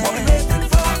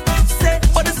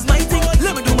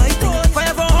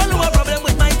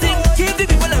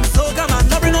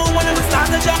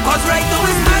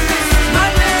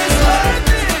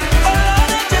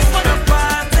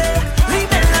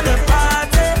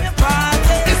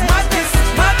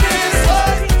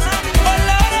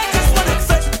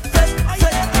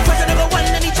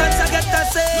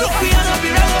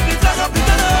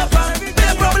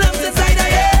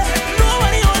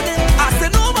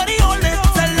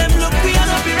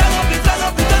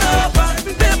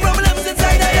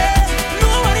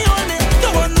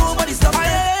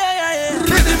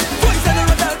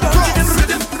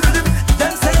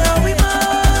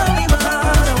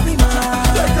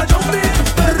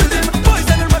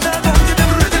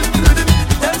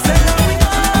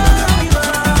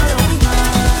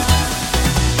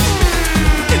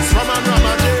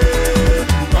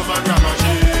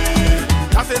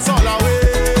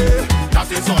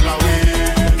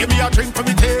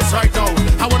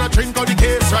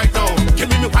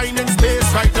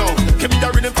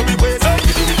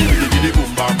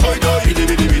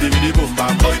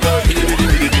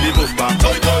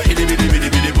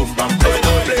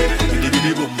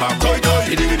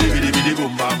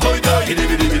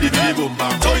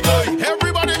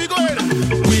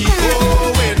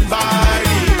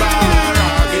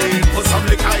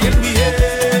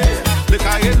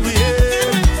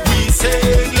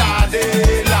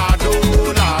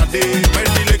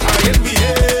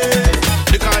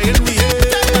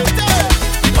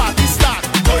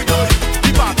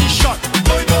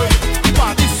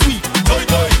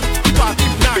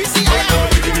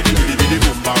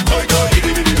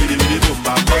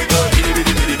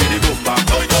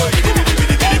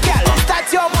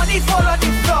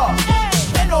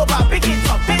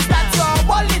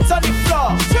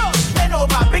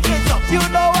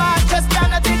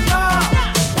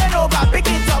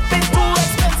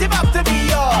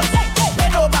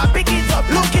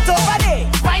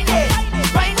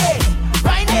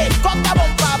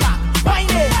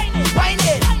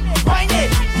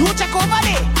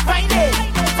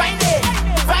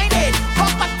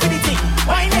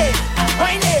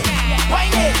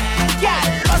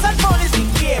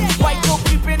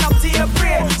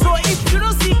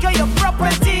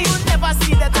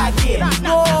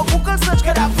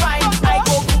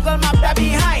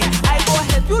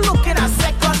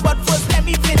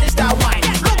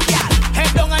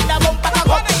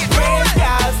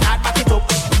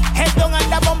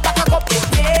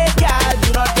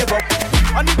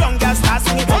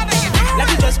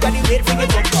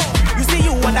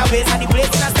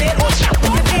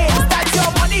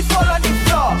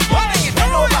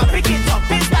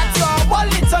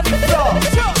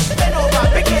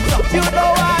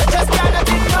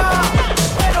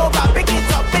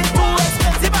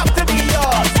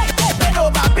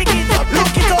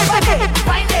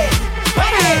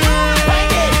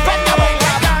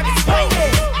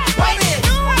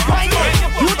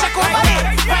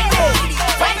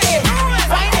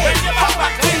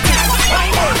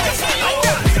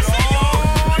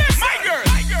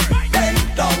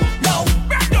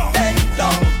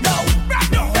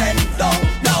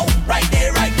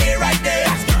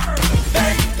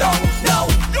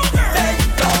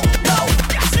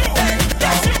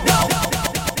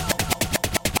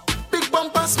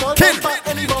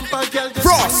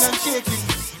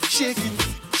shake it,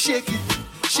 shake it,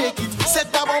 shake it. Set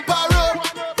that bumper up,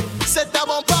 set that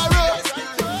bumper up,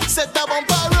 set that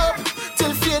bumper up.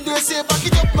 Till fear they say back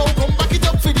it up now, come back it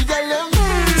up for the girl them.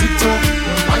 Tiptoe,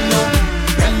 wind up,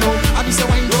 hello. I be say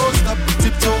wine don't stop.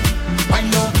 Tiptoe,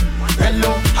 wind up,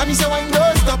 hello. I be say wine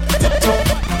don't stop. Tiptoe,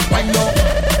 wind up,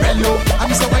 hello. I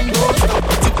be say wine don't stop.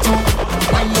 Tiptoe,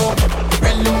 wind up,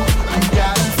 hello. And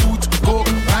girl foot go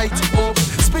right up.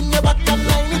 Spin your back and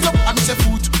line it up. I be say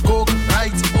foot go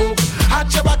right up.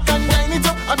 Arch your back and line it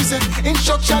up. I be say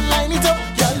instruction line it up,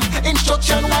 girl.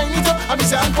 Instruction line it up. I be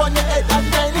say hand on your head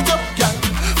and line it up, girl.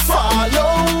 Fall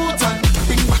out and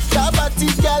bring back your body,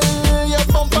 girl. Your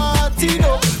bumper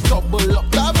tino. Double up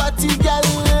your body, girl.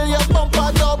 Your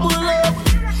bumper double up.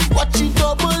 Watch it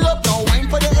double up. Now wine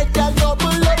for the head, girl.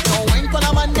 Double up. Now wine for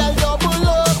the man, girl. Double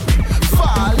up.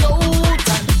 Fall out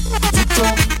and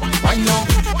tiptoe. Wine now,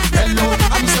 hello.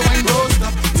 I me say wine don't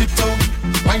stop. Tiptoe.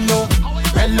 Wine now,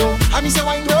 hello. I me say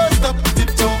wine don't stop.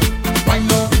 Tiptoe. Wine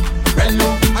now,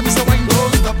 hello. I me say wine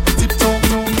don't stop. Tiptoe.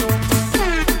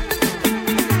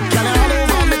 Girl, all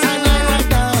over my timeline right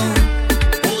now.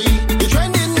 Boy, you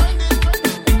trending.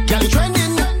 Girl, you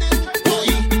trending. Boy,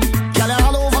 girl,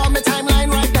 all over my timeline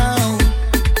right now.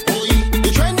 Boy,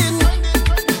 you trending.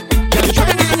 Girl, you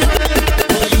trending.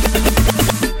 Boy,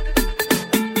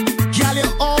 girl, you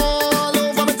all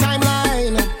over my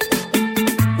timeline.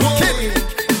 Boy,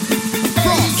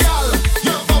 hey, girl,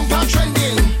 your bumper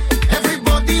trending.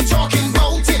 Everybody talking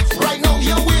about it. Right now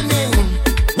you're winning.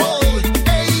 Boy,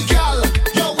 hey, girl,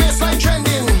 your waistline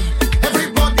trending.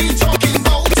 Everybody talking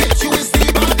about it. You is the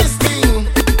baddest thing.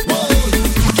 Boy,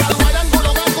 girl, why don't go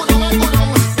down and go down and go down?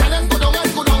 Girl, and go down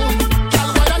and go down. Girl,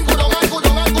 why don't go down and go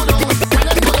down and go down? Girl,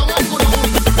 and go down and go down.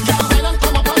 Girl, why don't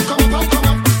come up and come up and come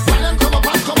up? Why don't come up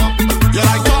and come up? You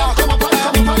like talk? Come up and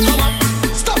come up and come up.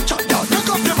 Stop chat, girl. Pick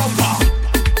up your bumper.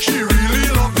 She really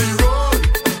love the road.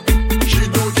 She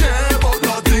don't care about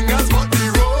nothing else but the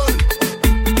road.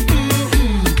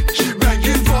 She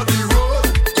begging for the road.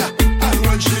 Yeah. And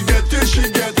when she get it, she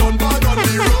get on bad on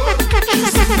the road. She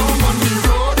sit down on the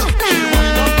road. She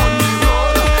wind up on the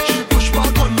road. She push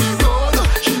back on the road.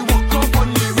 She walk up on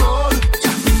the road.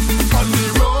 Yeah. On the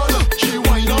road. She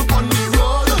wind up on the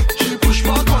road. She push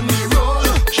back on the road.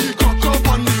 She cock up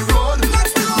on the road.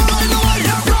 Let's go. I know I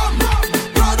hear from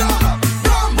brother,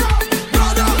 from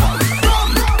brother, from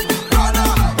brother.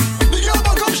 The girl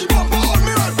back up, she bumper on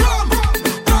me right from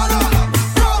brother,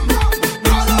 from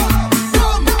brother,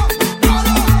 from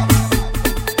brother.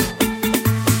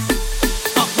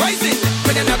 Uprising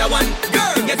with another one.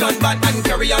 Girl, get on bad and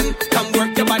carry on. Come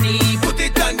work your body, put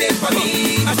it on there for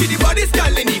me. I see the body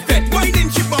scaling effect. Winding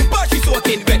she bumper, she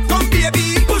soaking wet. Come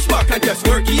baby, push back and just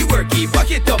worky, worky.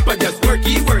 Back it up and just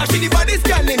worky, worky. I see the body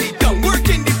scaling it down.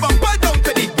 Working the bumper down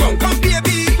to the ground. Come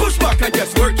baby, push back and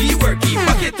just worky, worky.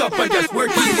 Back it up and just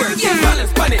worky, worky.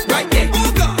 Balance pan it right there.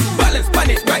 Oh God, balance pan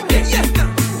it right there. Yes,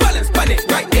 balance pan it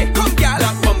right there. Come girl,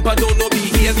 that bumper don't know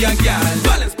behavior, girl.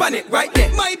 Balance pan it right there,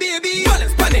 my baby.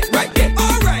 Balance pan it right there.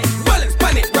 Alright, balance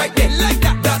pan it right there. Like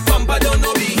that, that bumper don't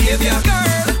know behavior,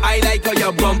 girl. I like how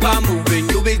your bumper moving.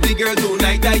 You is the girl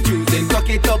tonight I choosing. Tuck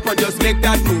it up and just make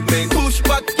that movement. Push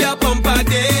back your bumper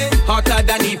there. Hotter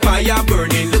than the fire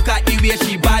burning. Look at the way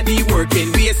she body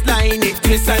working. Waistline it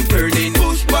twist and turning.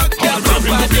 Push back your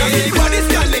bumper there. The body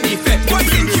scaling effect.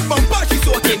 Winding she bumper, she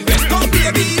soaking wet. Come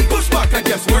baby, push back and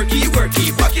just worky,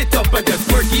 worky. Back it up and just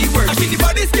worky, worky. I see the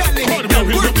body scaling it down.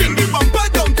 Working the bumper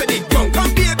down to the ground.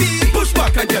 Come baby, push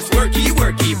back and just worky,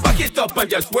 worky. Back it up and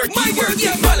just worky, worky.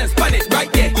 Balance pan it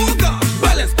right there. Oh God,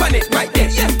 balance pan it right there.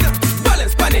 Yes,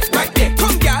 balance pan it right there.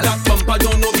 Come girl, that bumper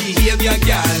don't know behavior,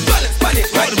 girl. Balance pan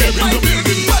it right there, my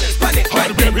baby. Balance pan it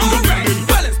right there. Alright,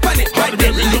 balance pan it right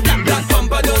there. Like that, that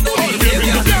bumper don't know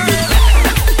behavior, girl.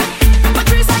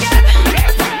 Patrice again.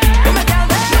 Come on down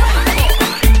there.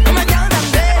 Come on down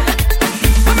there.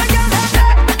 Come on down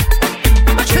there.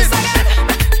 Patrice again.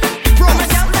 Come on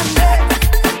down there.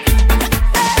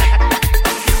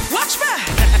 Watch me.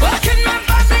 Working my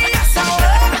body, yes, I'm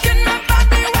working my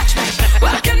body. Watch me.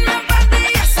 Working my body,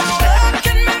 yes, I'm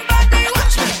working my body.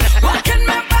 Watch me. Working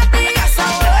my body, yes,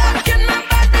 I'm working my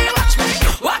body. Watch me.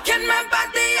 Working my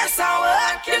body, yes, I'm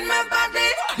working my body.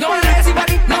 No lazy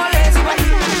body, no lazy body.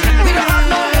 We don't have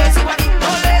no lazy body, no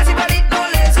lazy body, no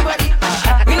lazy body.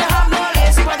 We don't have no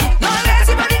lazy body, no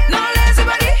lazy body, no lazy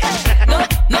body.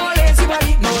 No lazy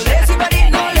body, no lazy body,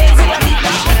 no lazy body.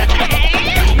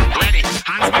 Ready?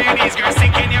 Hands by your knees, girl,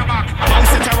 sink in your back.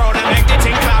 Bounce it around and make the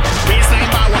thing clap. Waistline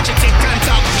bar, watch it tick and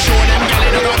tap. Show them gyal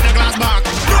it got the glass back.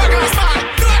 No glass back,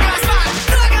 no glass back,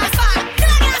 no glass back,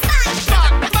 no glass back.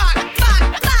 Back, back, back,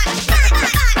 back, back,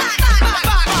 back, back, back,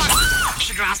 back, back.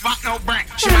 She glass back, no break.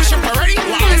 She mash up already.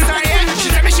 Wow, it's not yet. She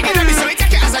tell me she get at me, so I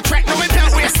take it as a threat. No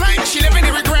intent waistline. She living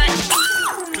in regret.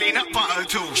 Clean up bottle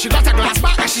too. She got a glass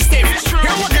back and she stiff.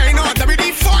 Girl, what going on?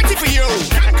 WD-40 for you.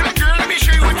 Come, girl, let me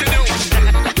show you what to do.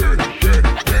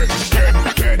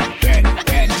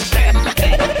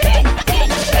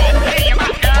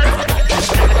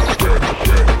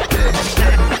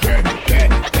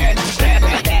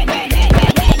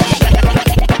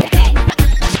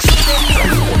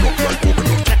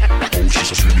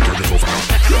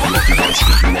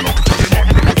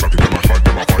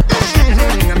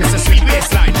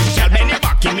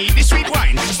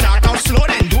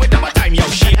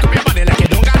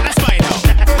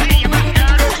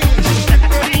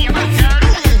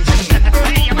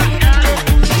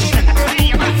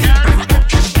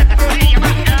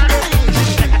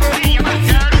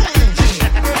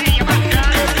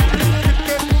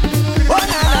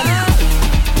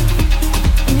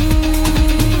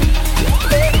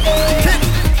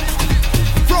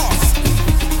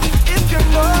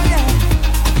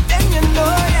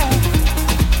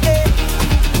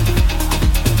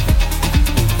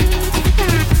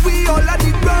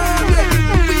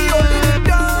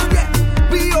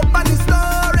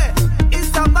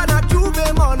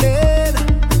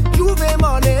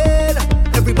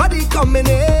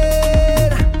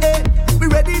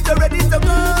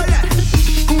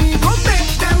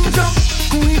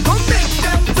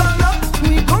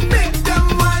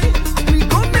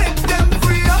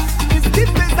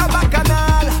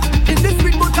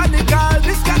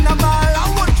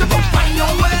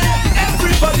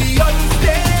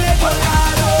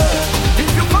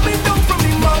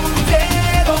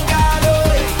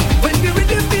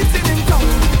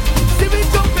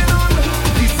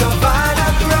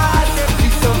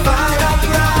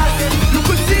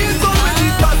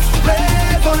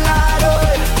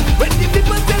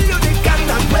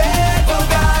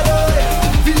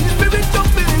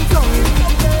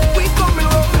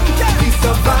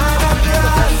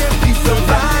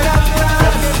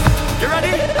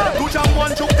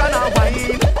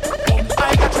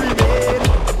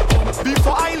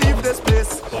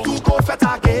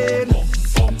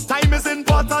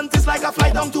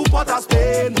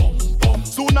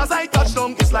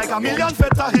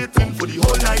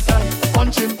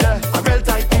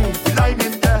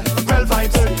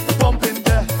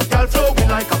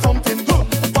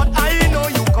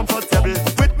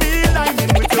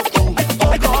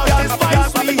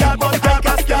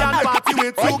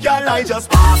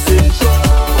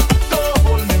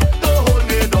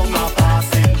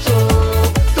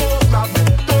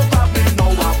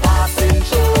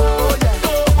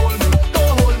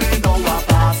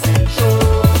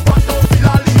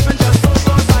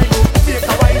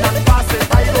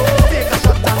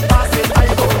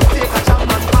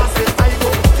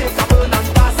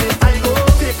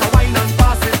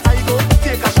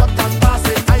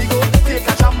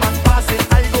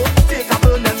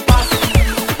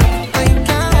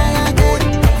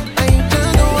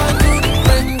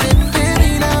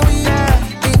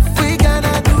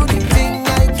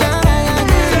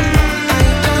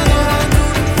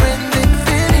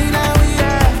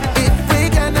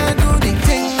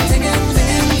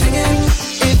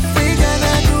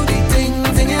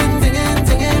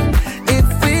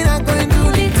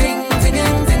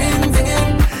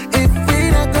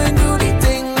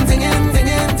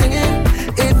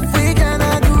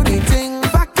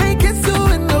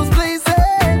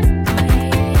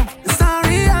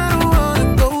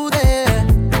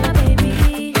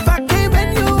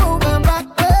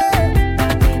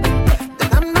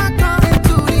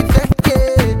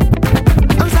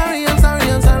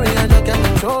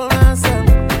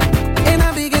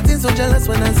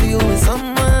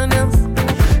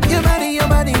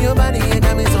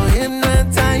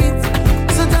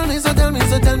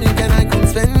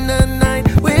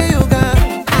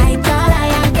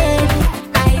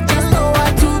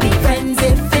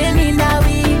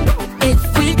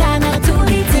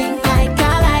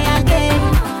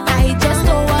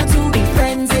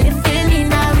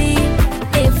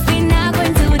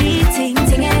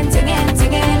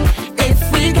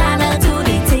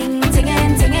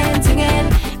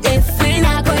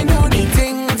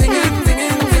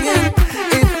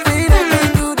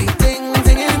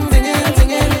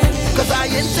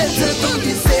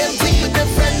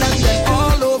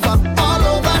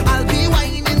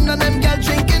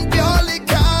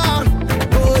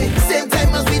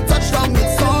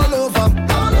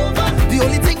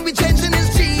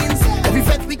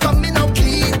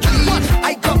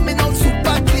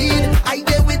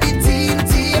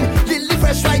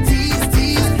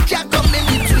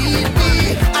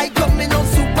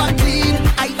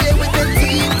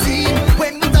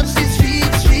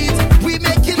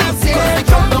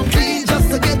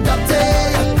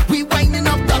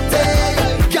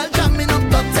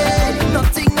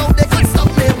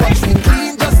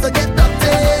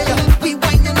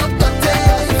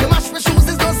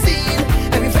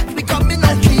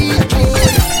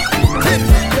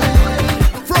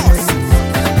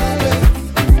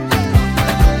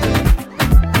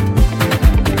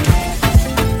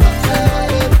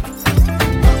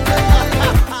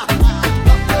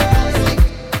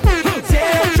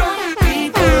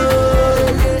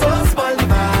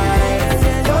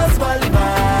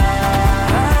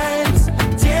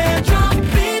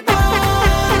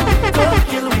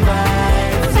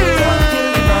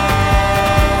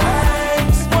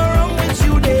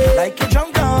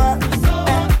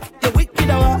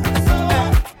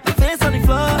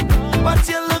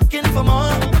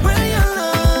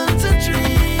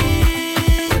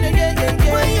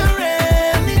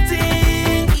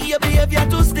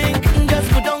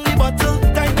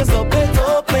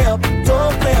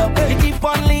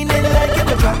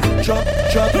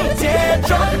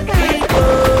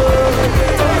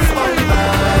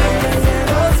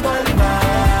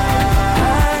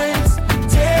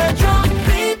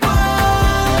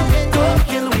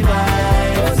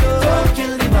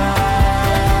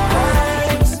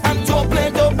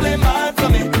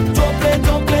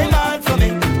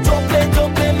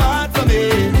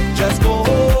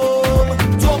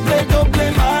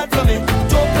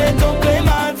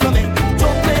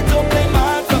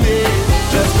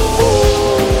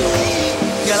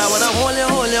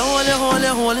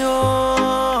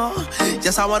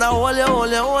 Yes, I wanna hold you, hold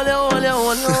you, hold you, hold you,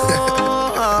 hold you.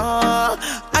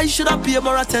 I should have paid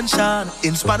more attention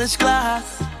in Spanish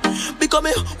class. Because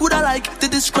me woulda like to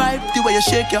describe the way you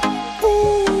shake your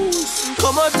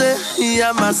Como te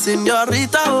llamas,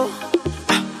 señorita, oh.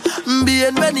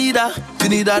 Bienvenida,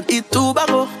 Trinidad y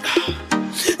Tobago.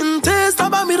 Te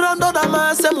estaba mirando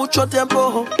dama hace mucho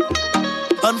tiempo.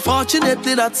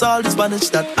 Unfortunately, that's all the Spanish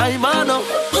that I know.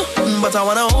 But I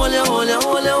wanna hold you, hold you,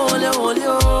 hold you, hold you, hold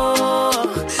you.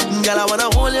 Girl, I wanna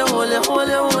hold you, hold you, hold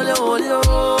you, hold you, hold you.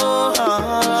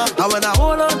 I wanna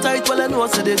hold on tight while I know I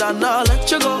did and I'll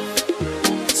let you go.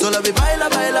 So let me baila,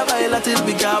 baila, baila till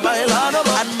we can't baila no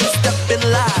more. And we step in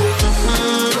line.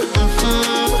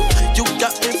 You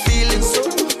got me feeling so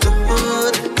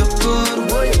good, good,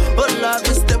 boy. Oh Lord,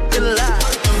 we step in line.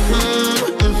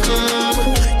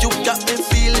 You got me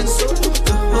feeling so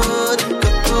good,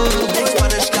 good. Next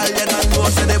Spanish girl, you don't know,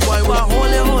 say the boy want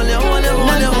hold you, hold you, hold you,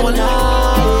 hold you, hold you.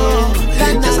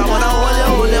 Yes, I wanna hold you,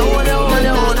 hold you, hold you, hold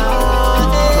you, hold you.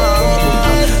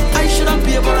 I should have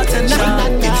paid more attention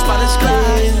in Spanish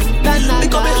class.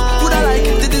 Because me would I like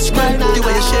to describe the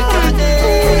way you shake it.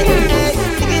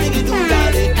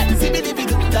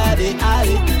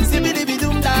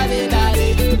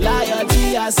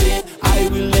 Loyalty, I say, I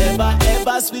will never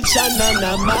ever switch on none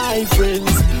of my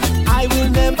friends. I will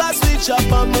never switch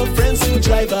up on my friends who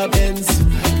drive a Benz.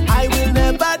 I will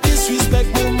never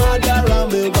disrespect my mother or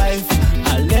my wife.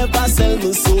 I'll never sell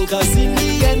my soul, cause in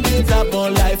the end it's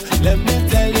about life. Let me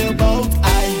tell you about I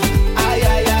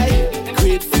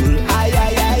grateful, I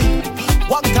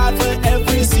work hard for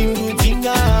every single thing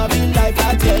I have in life.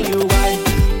 I tell you why,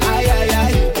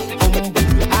 humble,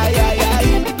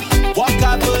 work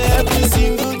hard for every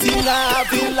single thing I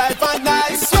have in life. And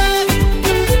I swear,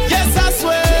 yes I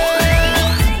swear,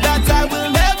 that I will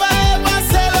never ever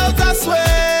sell out. I swear,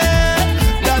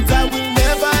 that I will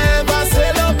never ever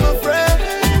sell out my friends.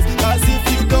 Cause if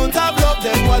you don't have love,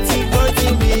 then what's it worth to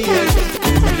me?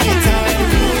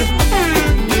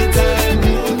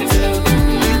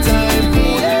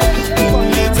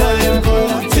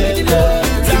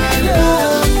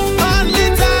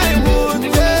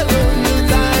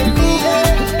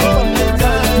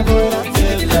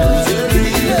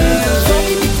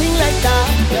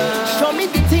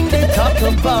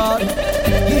 About.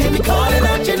 You hear me calling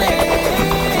out your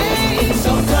name. So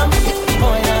come,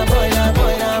 boy now, boy now,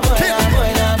 boy now, boy now,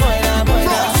 boy now, boy now, boy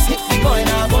now. Hit me, boy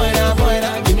now, boy now, boy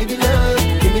now. Give me the love,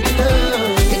 give me the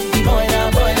love. Hit me, boy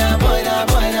now, boy now, boy now,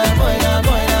 boy now, boy now,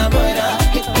 boy now, boy now.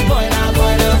 Hit me, boy now,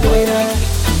 boy now, boy now.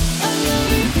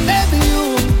 Baby, you,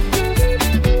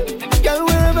 girl,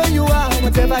 wherever you are,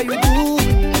 whatever you do,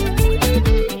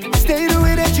 stay the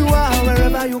way that you are,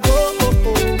 wherever you go.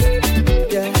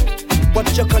 What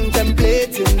you're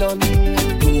contemplating on,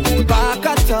 don't hold back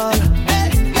at all.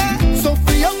 So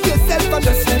free up yourself and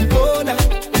just let go now.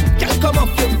 Can't come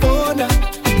off your phone now.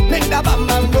 Make that bam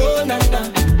bam go now.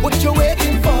 What you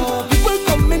waiting for? People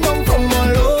coming down from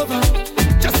all over,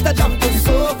 just a jump to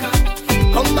soca.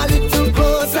 Come a little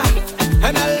closer,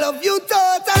 and I love you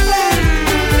totally.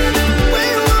 When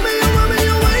you want me, you want me,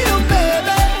 you want you,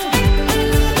 baby.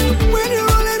 When you're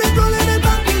rolling it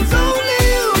back, it's only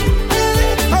you.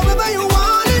 However you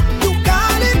want it, you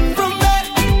got it from me.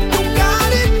 You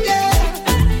got it, yeah.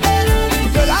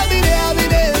 Girl, I'll be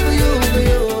there for you, for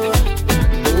you.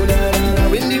 Oh, na, na, na.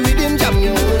 When the rhythm jam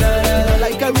you, oh, na, na, na.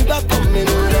 Like a river coming,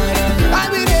 oh, na, na. I'll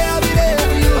be there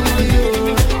for you, for you.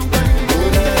 Oh,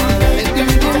 na, na, na. Let the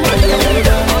rhythm jam you, oh, na, na,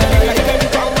 na. Like a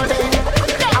river coming.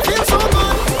 I feel so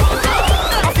good.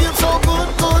 I feel so good,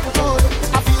 good, good.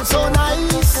 I feel so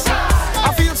nice.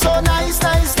 I feel so nice,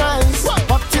 nice, nice.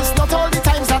 But it's not all the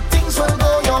times that things will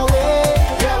go your way.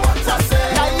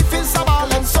 Life is a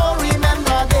ball, and so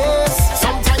remember this.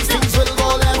 Sometimes things will go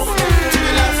left, to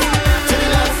the left, to the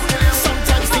left.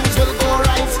 Sometimes things will go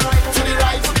right, to the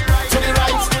right, to the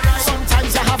right.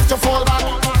 Sometimes you have to fall back,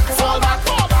 fall back,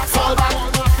 fall back,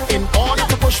 in order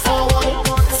to push forward,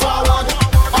 forward,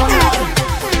 onward.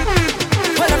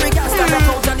 Well, every girl stand up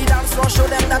out on the dance floor, show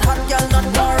them that hot girl not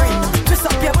boring. Twist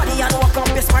up your body and walk up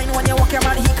your spine. When you walk your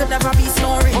man, he could never be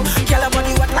snoring. Girl, your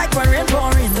body wet like when rain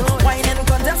pouring. Wine and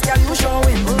contest, girl, you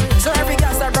showing. So every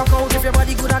girl start rock out if your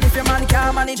body good and if your man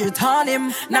can't manage it on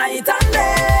him. Night and day,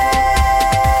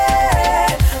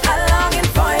 I'm longing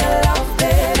for your love,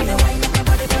 baby. Wine up your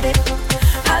body, body.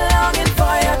 I'm longing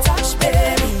for your touch,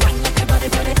 baby. Wine up your body,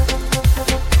 body.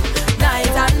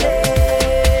 Night and day.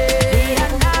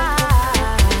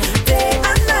 Day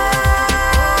and night,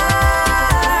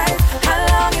 I'm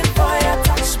longing for your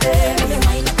touch, baby.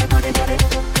 Wind up your body, body.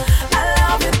 I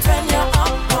love it when you're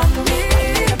up on me.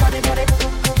 Wind up your body, body.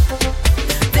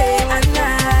 Day and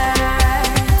night.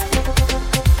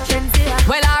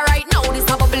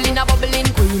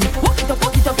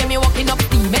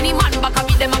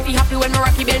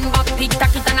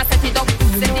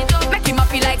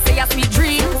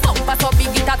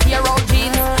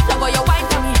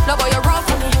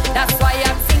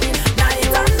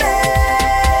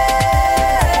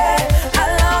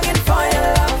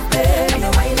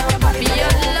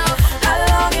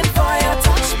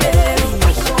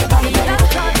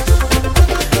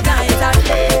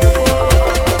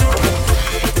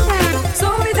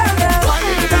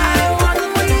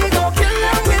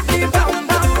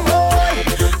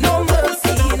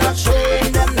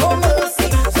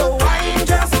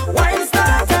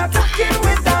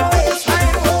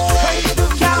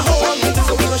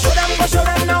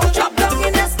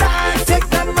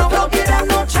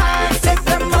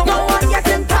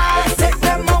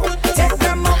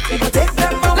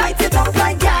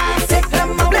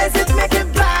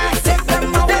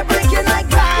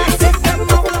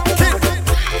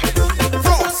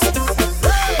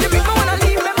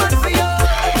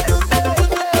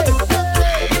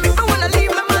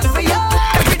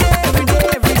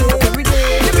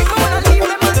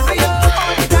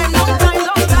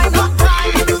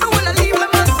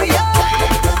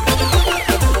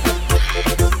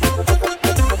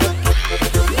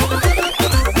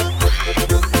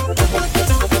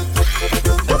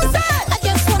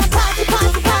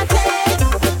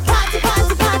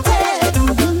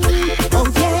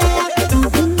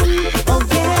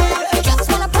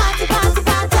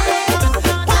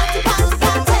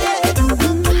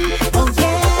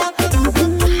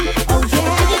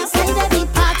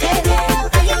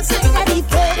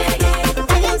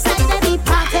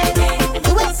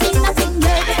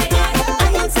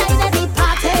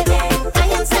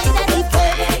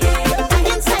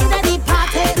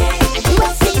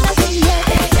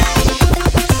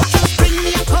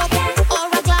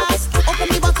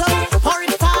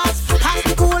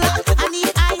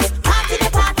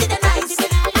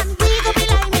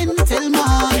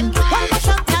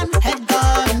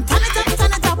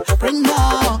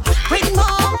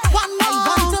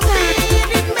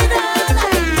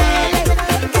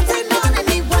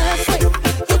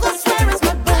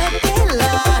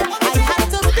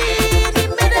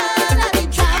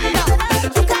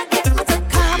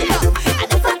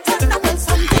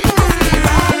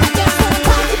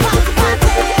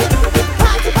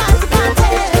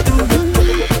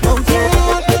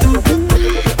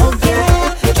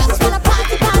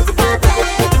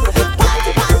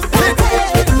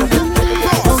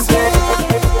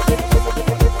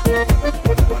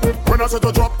 say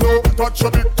to drop low, touch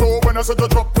your big toe. When I say to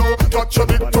drop low, touch your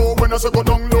big toe. When I say go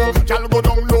down low, gal go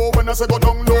down low. When I say go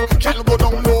down low, gal go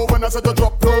down low. When I say to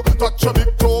drop low, touch your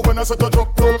big toe. When I say to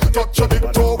drop low, touch your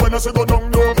big toe. When I say go down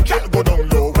low, gal go down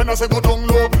low. When I say go down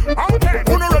low, okay.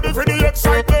 Who not ready for the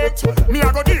excitement? Me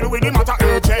I go deal with the matter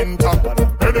urgent.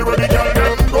 Anyway the gal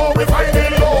them go, we find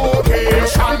the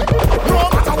location. No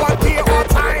matter what day or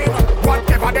time,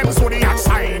 whatever them so the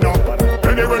sign up.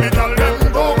 Anyway the gal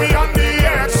them go, we on the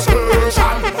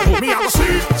excursion. Me I go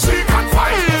seek and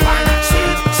find,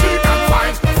 seek and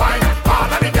find. All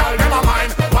of the gal them a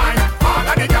mine. All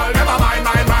of the gal them a mine.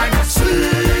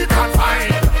 Seek and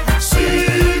find.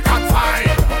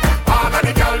 All of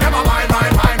the gal them a mine.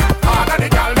 All of the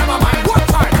gal them a mine. What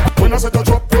time? When I say to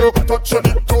drop low, touch your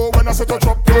big toe. When I say to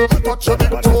drop low, touch your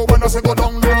big toe. When I say go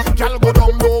down low, gal go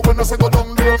down low. When I say go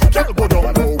down low, gal go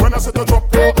down low. When I say to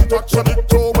drop low, touch your big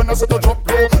toe. When I say to drop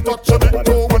low, touch your big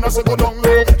toe. When I say go down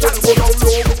low, gal go down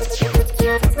low.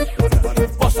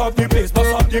 Bust up the place,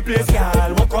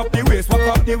 gal. Walk up the waist,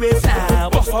 gal.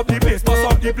 Bust up the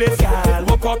place, gal.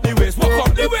 Walk up the waist,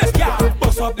 gal.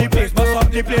 Bust up the place,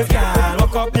 gal.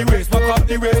 Walk up the waist,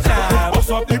 gal.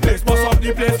 Bust up the place,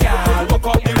 gal. Walk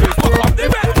up the waist,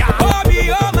 gal. Oh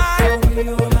me, oh my,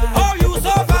 oh you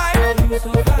so fine.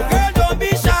 Girl, don't be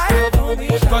shy,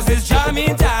 'cause it's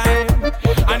jamming time,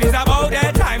 and it's about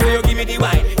that time. So you give me the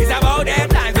wine. It's about that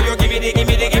time. So you give me the.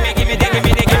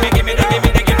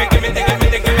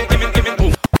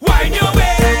 Wine your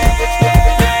way,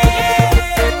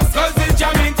 'cause it's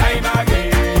jamming time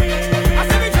again. I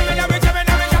say we jamming.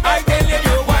 I tell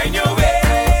you, wine your way,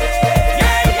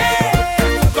 yeah,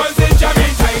 'cause it's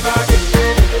jamming time again.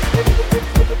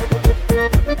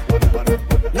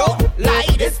 No lie,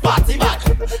 this party bad.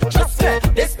 Just say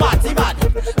this party bad.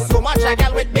 So much I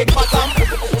gal with big bottom.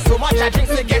 So much I drink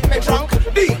to get me drunk.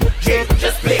 DJ,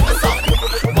 just play the song.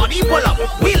 Body pull up,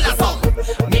 wheel the song.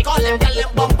 Make all them gal them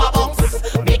bumper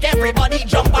bounce. Make everybody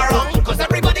jump around. 'Cause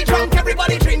everybody drunk,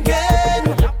 everybody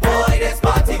drinking. Boy, this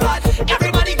party bad.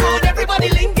 Everybody good, everybody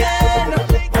linking.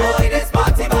 Boy, this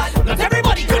party bad. Not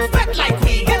everybody good fat like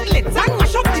we. Get lit and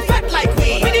mash up the fat like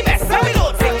we. We the best and we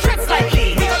don't take trips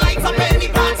lightly. We don't light up any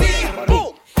party.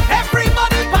 Boom.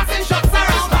 Everybody passing shots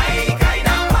around. My kind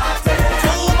of party.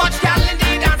 Too much gal in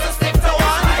the dance to stick to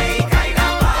one. My kind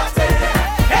of party.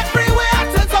 Everywhere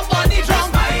till somebody drunk.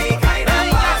 My kind of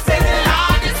party.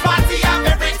 Lord, this party have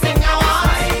everything I want.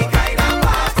 My kind of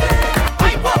party.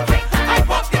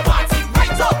 Hype up the party.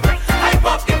 Right up. Hype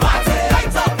up the party.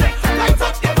 Light up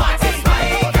the party. My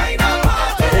kind of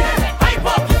party. Hype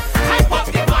up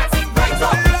the party. Right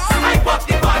up. Hype up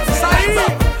the party.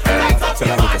 Light up the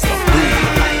party.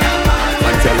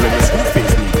 And tell them the screw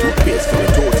face need toothpaste. For they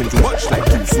toting too much like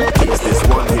two suitcase. This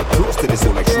one hit close to the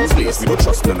soul like shoes lace. We don't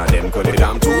trust none of them 'cause they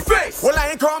damn two-faced. Well, I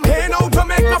ain't come here now to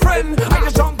make my friend. I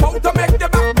just jump out to make the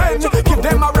back bend. Give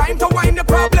them a rhyme to wind the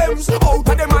problems out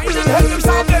of their mind and help them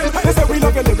solve them. They say we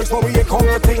love your lyrics, but we ain't come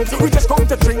to think. We just come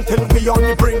to drink till we on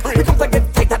the brink. We come to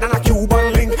get tighter than a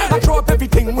Cuban link and throw up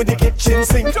everything with the kitchen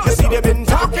sink. You see, they've been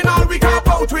talking all week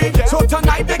about we. So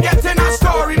tonight they getting a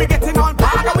story. We getting on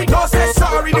bag and we don't say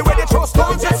sorry. The way they throw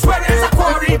stones, just swear it's a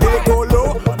quarry. They go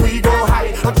low, we go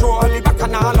high, and throw all the back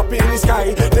and all up in the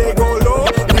sky. They go low,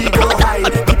 we go high.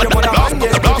 Keep your mother on,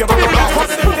 yes, keep your mother on.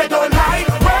 Cause if they don't like,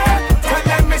 well, tell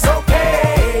them it's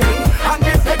okay. And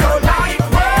if they don't like,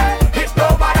 well, it's no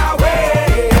matter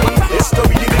way. It's to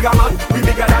be the bigger man, we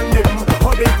bigger than them.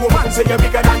 How big woman say you're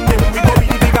bigger than them. We go be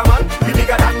the bigger man, we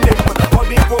bigger than them. How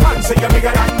big woman say you're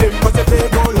bigger than them. Cause if they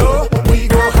go low, we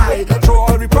go high. Throw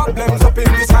all the problems up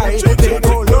in the sky. They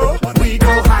go low, we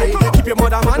go high. Keep your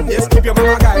mother man, yes, keep your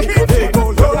mama guy. They go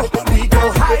low, we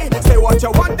go high. Say what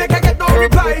you want, they can get no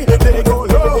reply. They go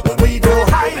low, we go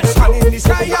high. Stand in the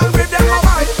sky and with them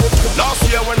alright. Last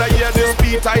year when I hear this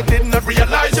beat, I didn't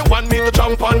realize you want me to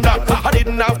jump on that. I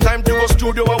didn't have time to go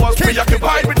studio, I was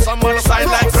preoccupied with someone aside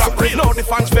like rap. Now the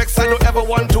fans vex, I don't ever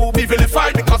want to be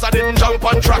vilified because I didn't jump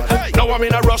on track. Now I'm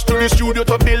in a rush to the studio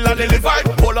to build a daily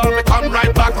vibe. Hold on, me come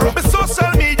right back. My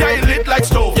social media is lit like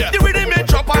stove. The rhythm it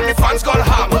drop and the fans call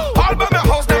ham. All by my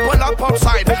house, they pull up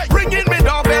outside. Bring in me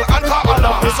doorbell and call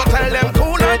alarm. So tell them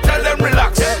cool and tell them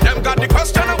relax. Them got the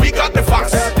question and we got the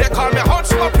facts. They call me hot,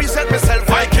 so I present myself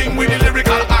Viking with the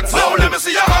lyrical acts. Now let me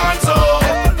see your hands up.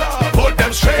 Put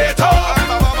them straight up.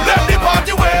 Let the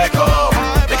party wake up.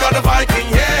 Because the Viking,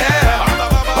 yeah.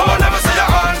 Oh, let me see your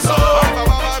hands up.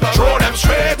 Throw them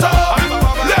straight up.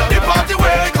 Let the party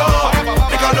wake up.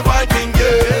 Because the Viking,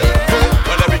 yeah.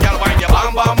 Well, every girl wind your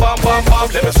bam, bam, bam, bam, bam.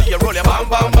 Let me see you roll your bam,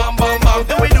 bam, bam, bam, bam.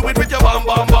 Then we do it with your bam,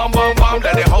 bam, bam, bam, bam.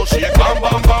 Let the house shake, bam,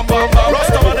 bam, bam, bam, bam.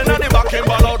 Rasta man in the back and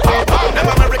ball out, bam, bam. Them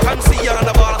Americans see you on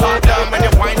the ball hard, damn.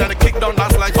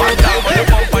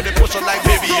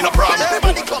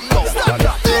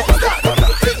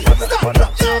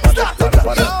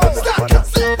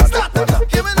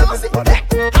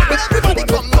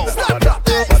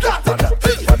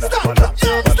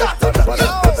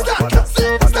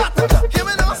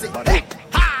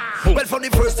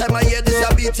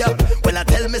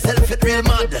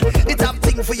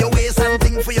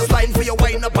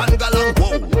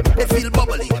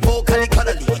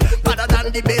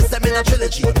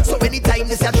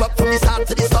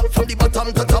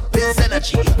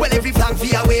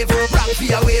 for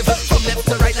your wave. From left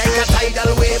to right like a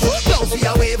tidal wave. Down for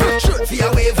your wave, shirt for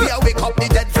your wave. For wake up the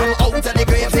dead from out of the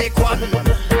grave. Take one,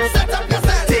 set up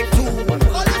yourself. Take two,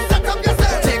 set up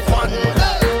yourself. Take one,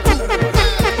 two,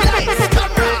 lights,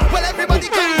 camera. Well, everybody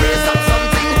can brace up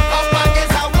something. Up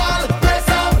against a wall. Brace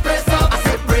up, brace up. I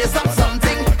said brace up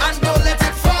something and don't let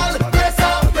it fall. Brace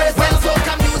up, brace up. When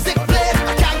soca music play,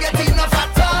 I can't get enough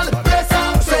at all. Brace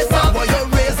up, brace up. Boy, you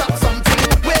raise up something.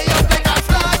 Way up like a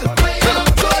flag. Way up,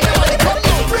 show your body, come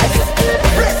on. Brace it,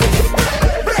 brace it,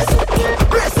 brace it,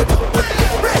 brace it,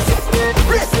 brace it,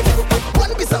 brace it.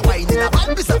 One piece of wine in a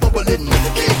one piece of bubbling.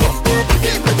 Keep up,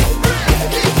 keep it,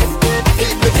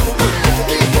 keep it, keep it,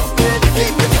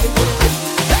 keep it.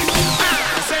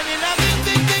 Sending a big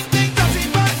dirty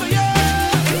bag for you,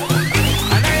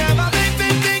 and I have a big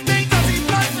dirty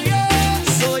bag for you.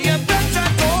 So you better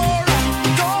go run,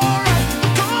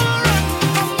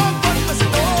 come up on me, say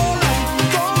go run.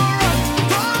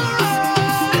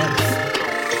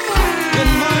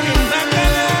 Good morning,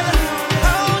 Bangala.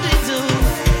 How do you do?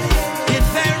 It's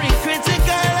very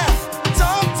critical.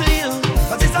 Talk to you,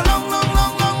 but it's a long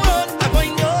road I'm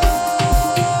going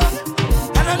on,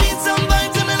 and I need somebody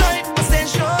in my life to stay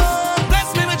strong. Bless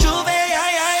me with you,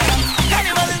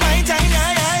 carnival is my time,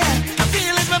 I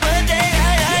feel it's my birthday,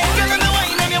 girl,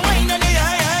 and you wine on it,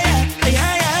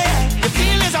 you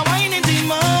feel it's a whining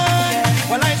demon.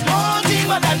 Well, I'm more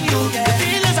demon than you. You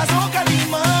feel it's a soca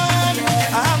demon.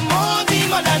 I have more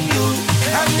demon than you.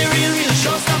 I'm the real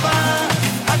showstopper.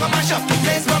 I go mash up the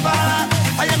place, Baba.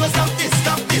 I am gonna stop this.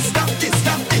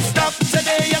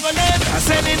 Today you're gonna live. I'm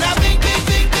sending a big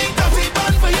dirty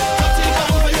bun for you.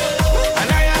 And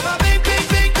I have a big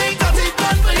dirty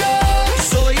bun for you.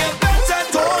 So you better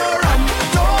don't run.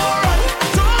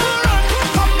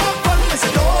 Come up on me,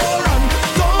 say don't run.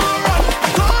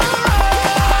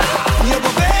 You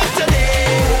go beg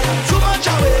today, too much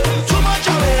away.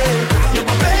 You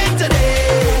go beg today,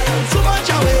 too much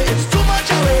away. It's too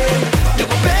much away. You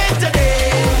go beg today,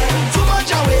 too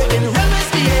much away. Been well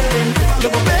misbehaving. You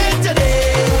go beg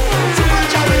today, too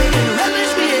much away. Been well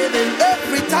misbehaving.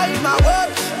 Every time I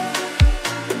watch,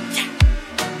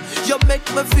 you make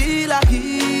me feel a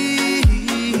heat.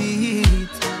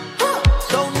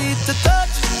 Don't need to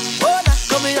touch. Oh, now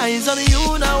got me eyes on you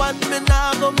now, and me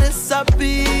now go miss a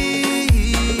beat.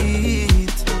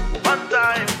 One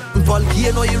time.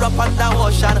 Volcano, you're up under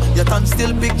ocean. Your tongue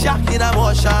still big jack in a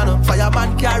motion.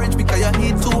 Fireman carriage because your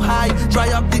heat too high. Dry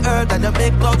up the earth and you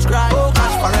make clouds cry. Oh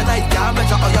gosh, for a night can't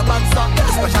measure how your man's up. The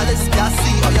specialist can't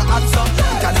see how your hands up.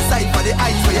 You can decide for the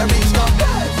height where you reach up.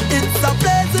 It's a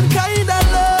pleasant kind of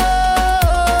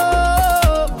love,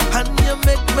 and you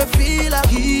make me feel a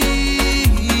heat.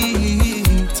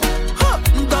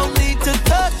 Don't need to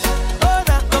touch. Oh,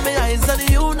 now got my eyes on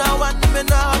you now, and me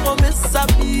now go miss a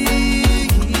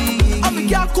beat. And me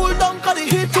can't cool down 'cause the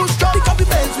heat too strong. Because we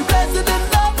blaze, we blazing in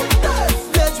love.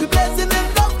 Blaze, we blazing in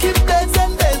love. Keep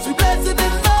blazing, blaze, we blazing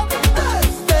in love.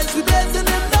 Blaze, we blazing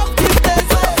in love. Keep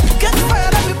blazing. Get fire,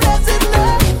 let me blaze in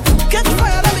love. Get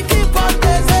fire, let me keep on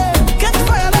blazing. Get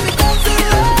fire, let me blaze in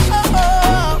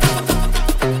love.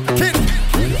 Kid,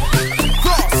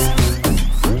 cross.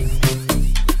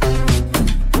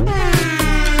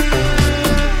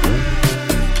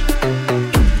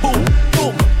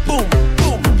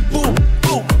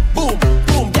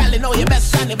 Girl, you know your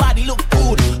best and your body look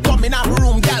good. Come in our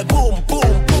room, girl, boom.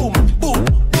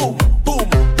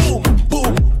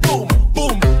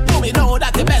 You know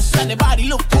that the best and your body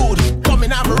look good. Come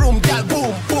in our room, girl,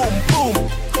 boom.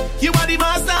 You are the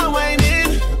master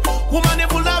whining. Woman, you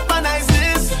full up and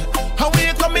niceness. How will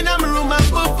you come in our room and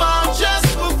perform? Just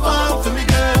perform for me,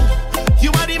 girl.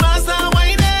 You are the master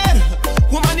whining.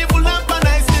 Woman, you full up and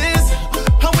niceness.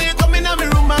 How will you come in our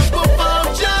room and perform?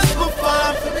 Just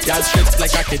perform for me, Y'all shit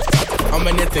like a kid cat. I'm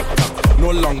in a tick tock.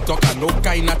 No long talk and no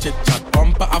kind of chit chat.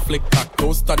 Bumper a flick back.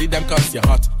 Don't study them cause you're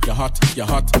hot. Girl, when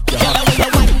you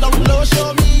wind down low,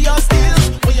 show me your skills.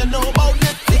 When you know about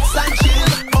Netflix and chill.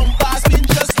 Bumper spin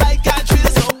just like a drill.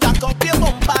 So cock up your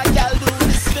bumper, girl, do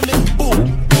this to me. Boom.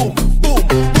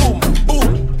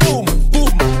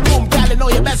 Girl, you know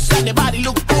your best and your body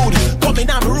look good. Come in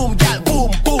our room, girl,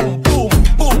 boom.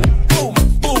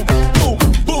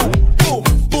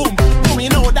 You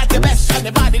know that your best and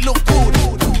your body look good.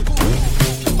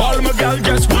 All my girl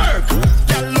just work.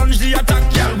 Girl lunge the attack,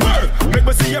 girl work. Make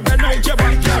me see you bend out your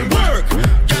back, girl work.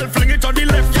 Girl fling it on the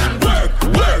left, girl work.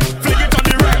 Fling it on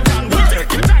the right, girl work.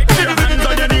 Take it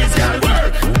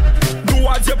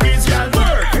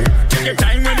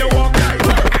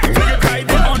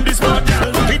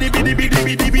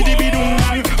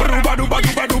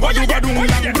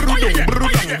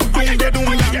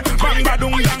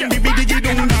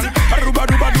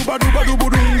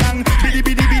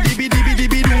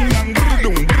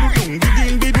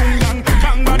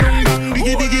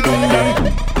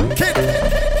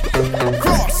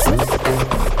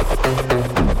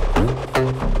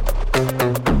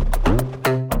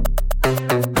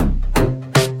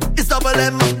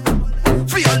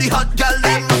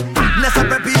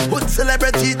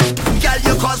celebrity. Girl,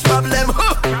 you cause problem.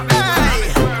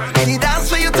 Hey, any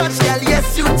dance where you touch, girl,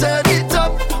 yes, you turn it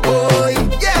up. Oh,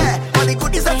 yeah. All the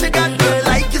goodies that you got, girl,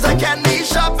 like is a candy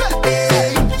shop.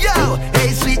 Hey, yo,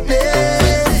 hey,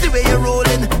 sweetness. The way you're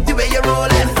rolling,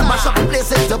 mash up the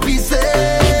place into pieces.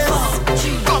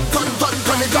 Come,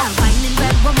 turn it up. Whining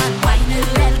red woman, whining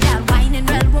red girl, whining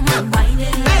red woman,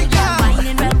 whining red girl,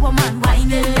 whining red woman,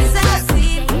 whining. Is that a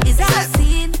scene? Is that a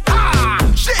scene?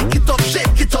 Shake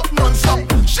it up non-stop.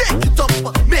 Shake it up,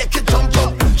 make it jump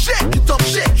up. Shake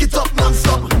it up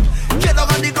non-stop. Get down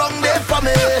on the ground there for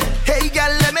me. Hey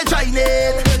girl, let me join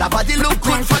it. That body look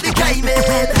good for the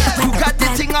climate. You got the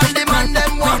thing on the man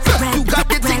them want. You got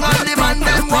the thing on the man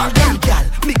them want. Hey girl,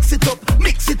 mix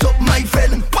it up, my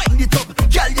friend. Wind it up,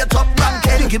 girl, you top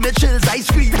ranking. Give me chills, I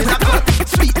scream in a cup.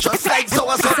 Sweet just like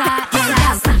sour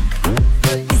sauce.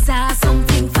 Is that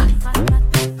something fun?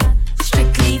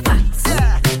 Strictly facts.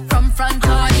 From front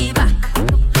or the back.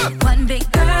 One big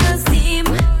girl's team.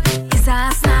 Is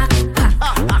that a snack pack?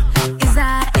 Is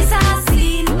that a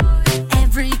scene?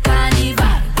 Every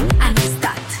carnival. And it's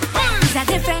that. It's a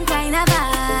different kind of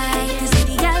vibe. You see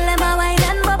the girl them a wine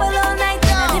and bubble all night.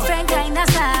 It's a different kind of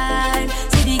style.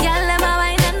 See the girl them a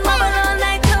wine and bubble all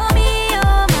night. To me,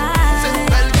 oh my.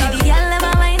 See the girl them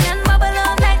a wine and bubble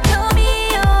all night. To me,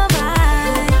 oh my.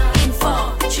 In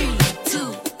 4, 3,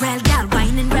 2. Red girl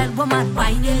whining, red woman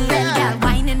whining. Red girl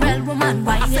whining, red woman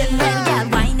whining. Red girl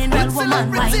whining, red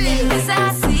woman whining. Is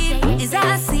that a scene? Is that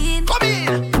a scene? Come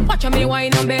in. Watch me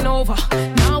wine and bend over.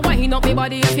 Now wine up me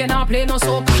body if you not play no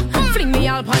soca. Fling me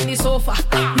all on the sofa.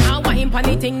 Now wine pon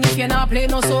the thing if you not play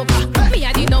no soca. Me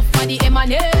had enough for the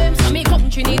M&M, so me come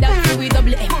Trinidad to with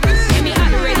double M. Yeah, me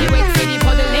already wait for the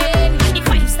puddling. And the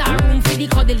 5-star room for the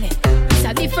cuddling. It's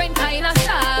a different kind of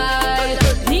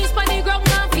style. Knees pon the ground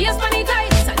and face pon the tile.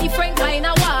 It's a different kind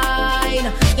of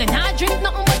wine. You not drink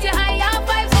nothing but your higher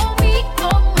vibes. Oh me,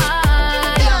 oh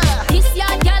my. This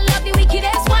young girl love the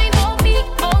wickedest wine. Oh me,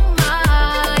 oh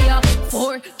my.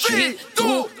 4, 3,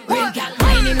 2. Real girl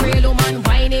whining, real woman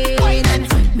whining.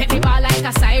 Make me ball like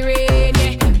a siren.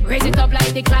 Yeah. Raise it up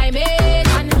like the climate.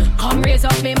 And come raise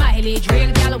up me mileage.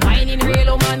 Real girl whining,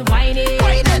 real woman whining.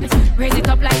 Raise it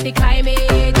up like the climate.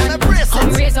 And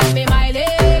come raise up me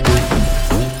mileage.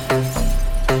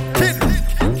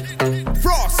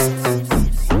 Frost.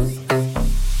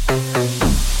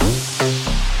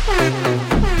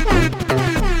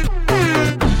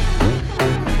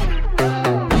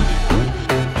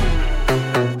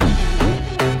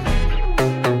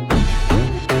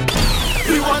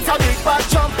 We want a big bad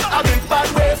jump, a big bad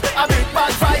wave, a big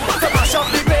bad vibe to mash up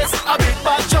the place. A big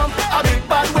bad jump, a big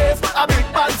bad wave, a big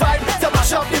bad vibe to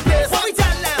mash up the place. What we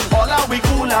tell them? All our we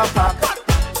cool and pack,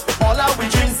 all our we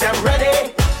drinks them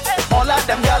ready, all of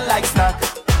them girl like snack,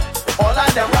 all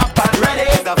of them rap and ready.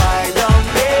 It's a vibe down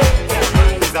there,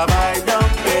 it's a vibe down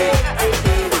there,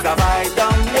 it's a vibe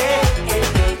down there.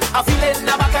 I'm feeling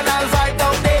the bacchanal vibe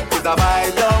down there. It's a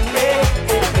vibe down there,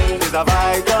 it's a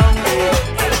vibe down there.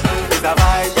 The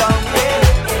vibe down there,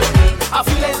 I'm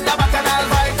feeling the bacchanal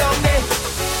vibe down there.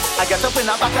 I get up in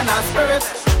a bacchanal spirit,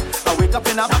 I wake up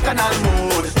in a bacchanal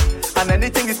mood, and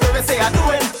anything the spirit say I'm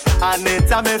doing, and it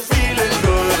got me feeling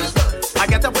good. I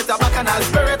get up with a bacchanal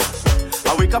spirit,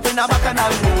 I wake up in a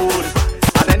bacchanal mood,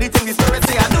 and anything the spirit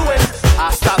say I'm doing, I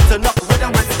start to knock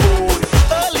rhythm with spoon.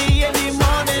 Early in the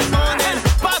morning,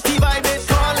 party vibe is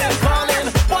calling.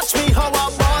 Watch me how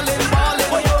I'm balling.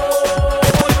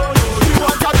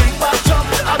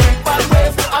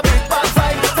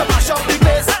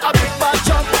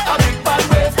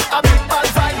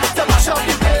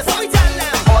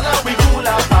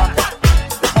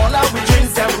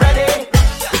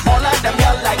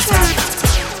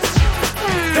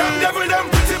 Them devil, them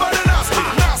pretty body now.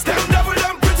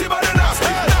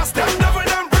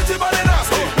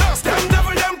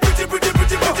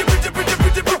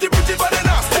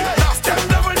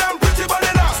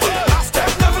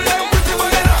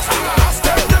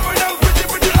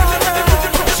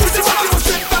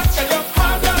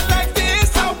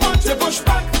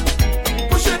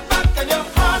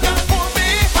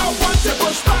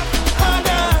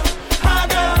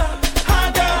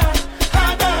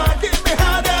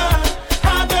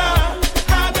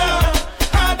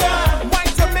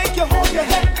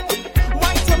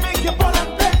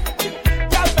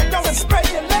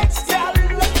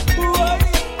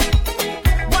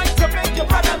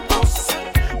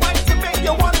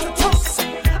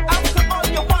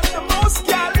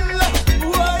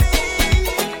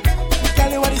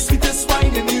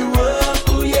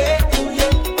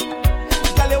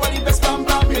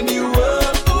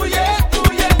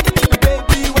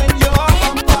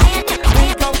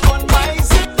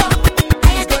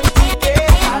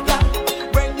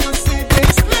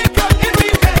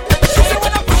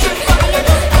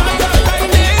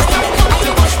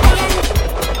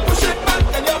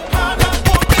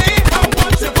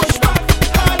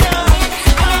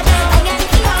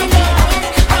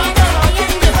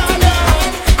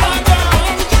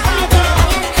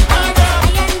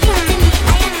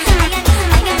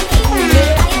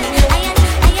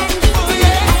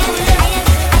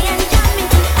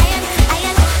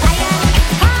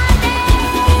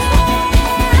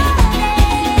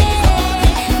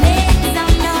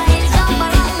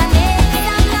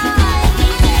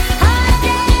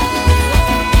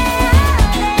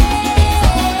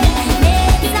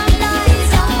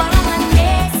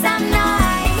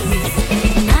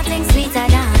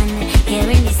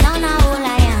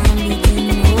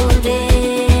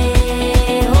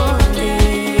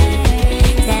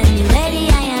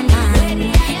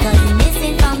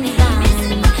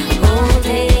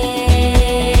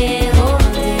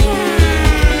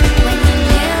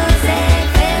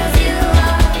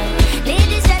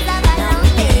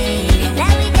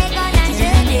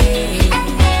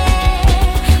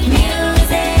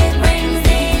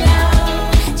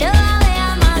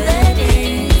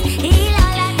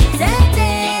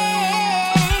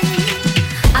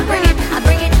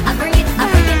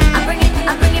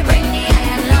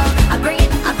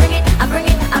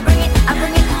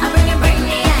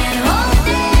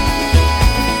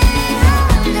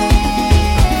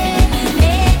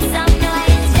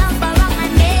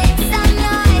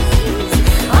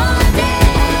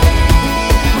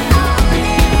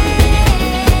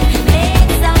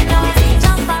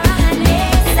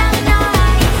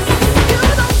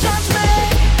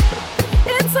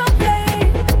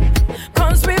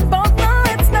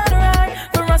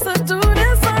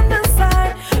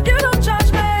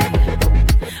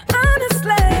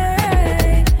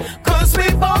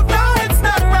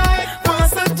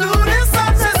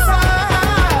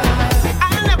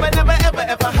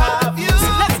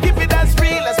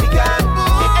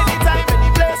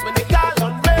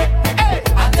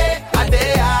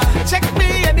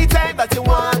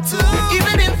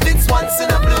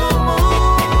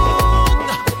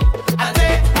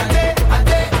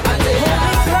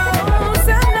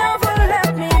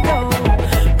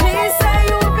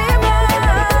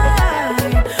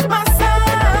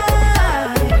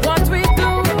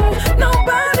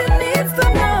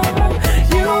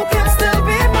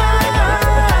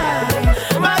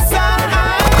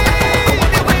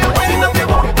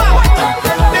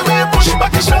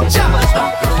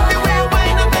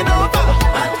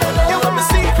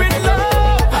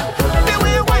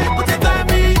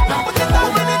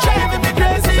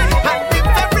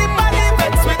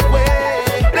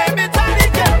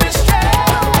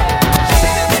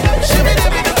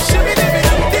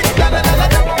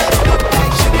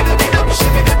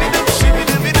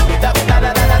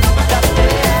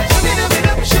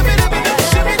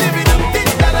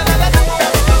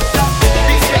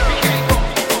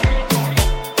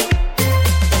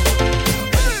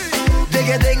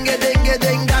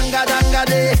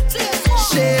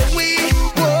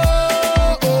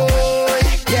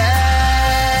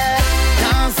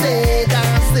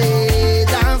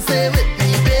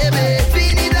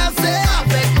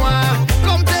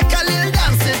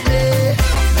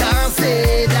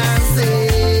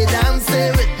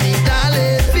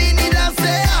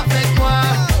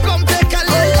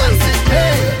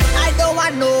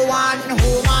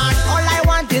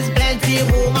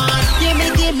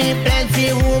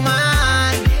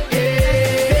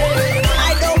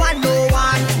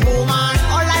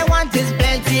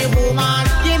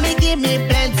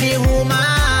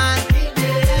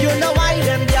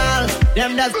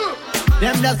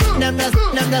 them just, them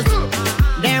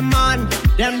man,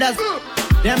 them just.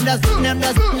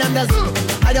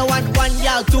 I don't want 1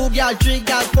 girl, 2 girl, 3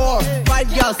 girl, 4,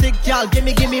 5 girl, 6 girl, give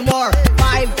me more.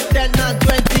 5, 10 and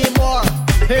 20 more.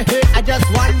 I just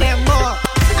want them more.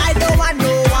 I don't want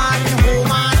no one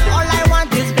woman. All I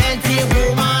want is plenty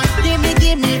woman. Give me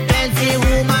plenty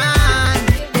woman.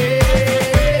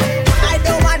 I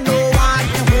don't want no one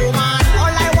woman.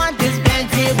 All I want is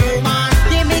plenty woman.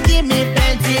 Give me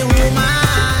plenty woman.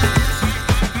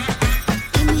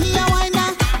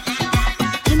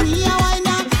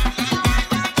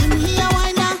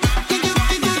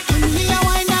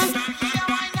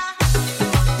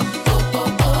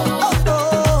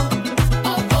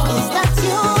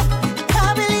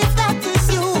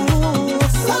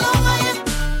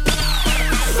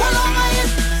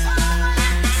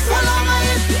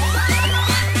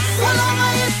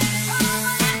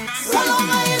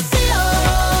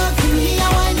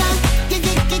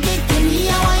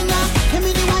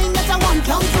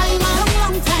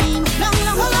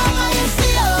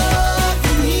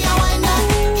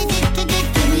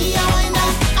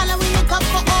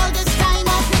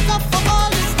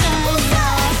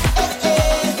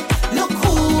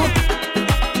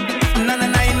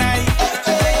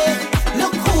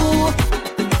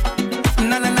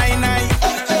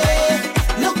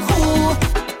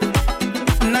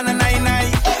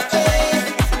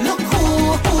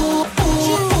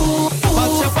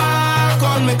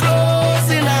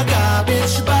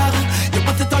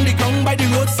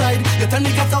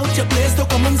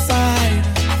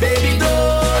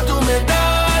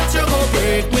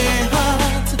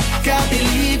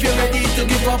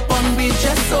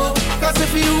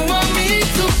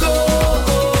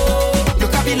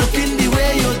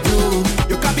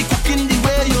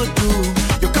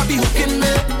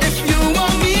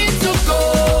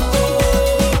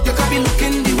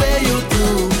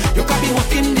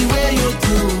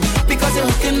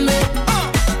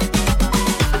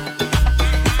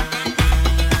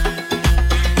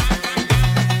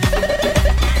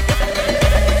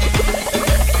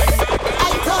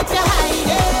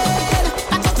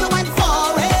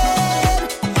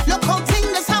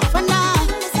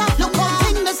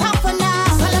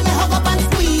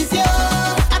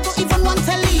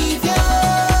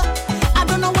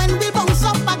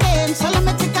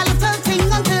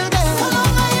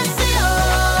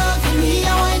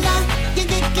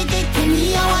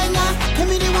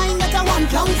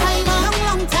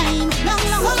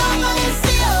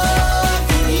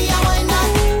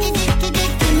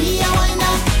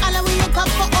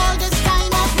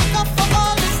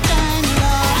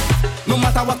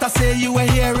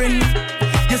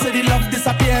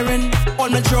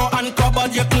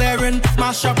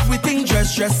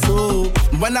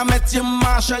 When I met you,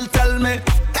 Marshall tell me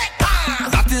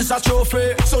that is a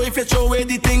trophy. So if you throw away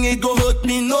the thing, it go hurt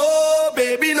me. No,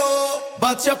 baby, no.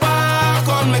 But you park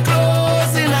on me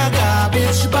clothes in a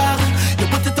garbage bag. You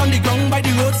put it on the ground by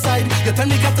the roadside. You tell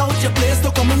me get out your place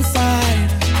to come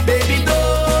inside.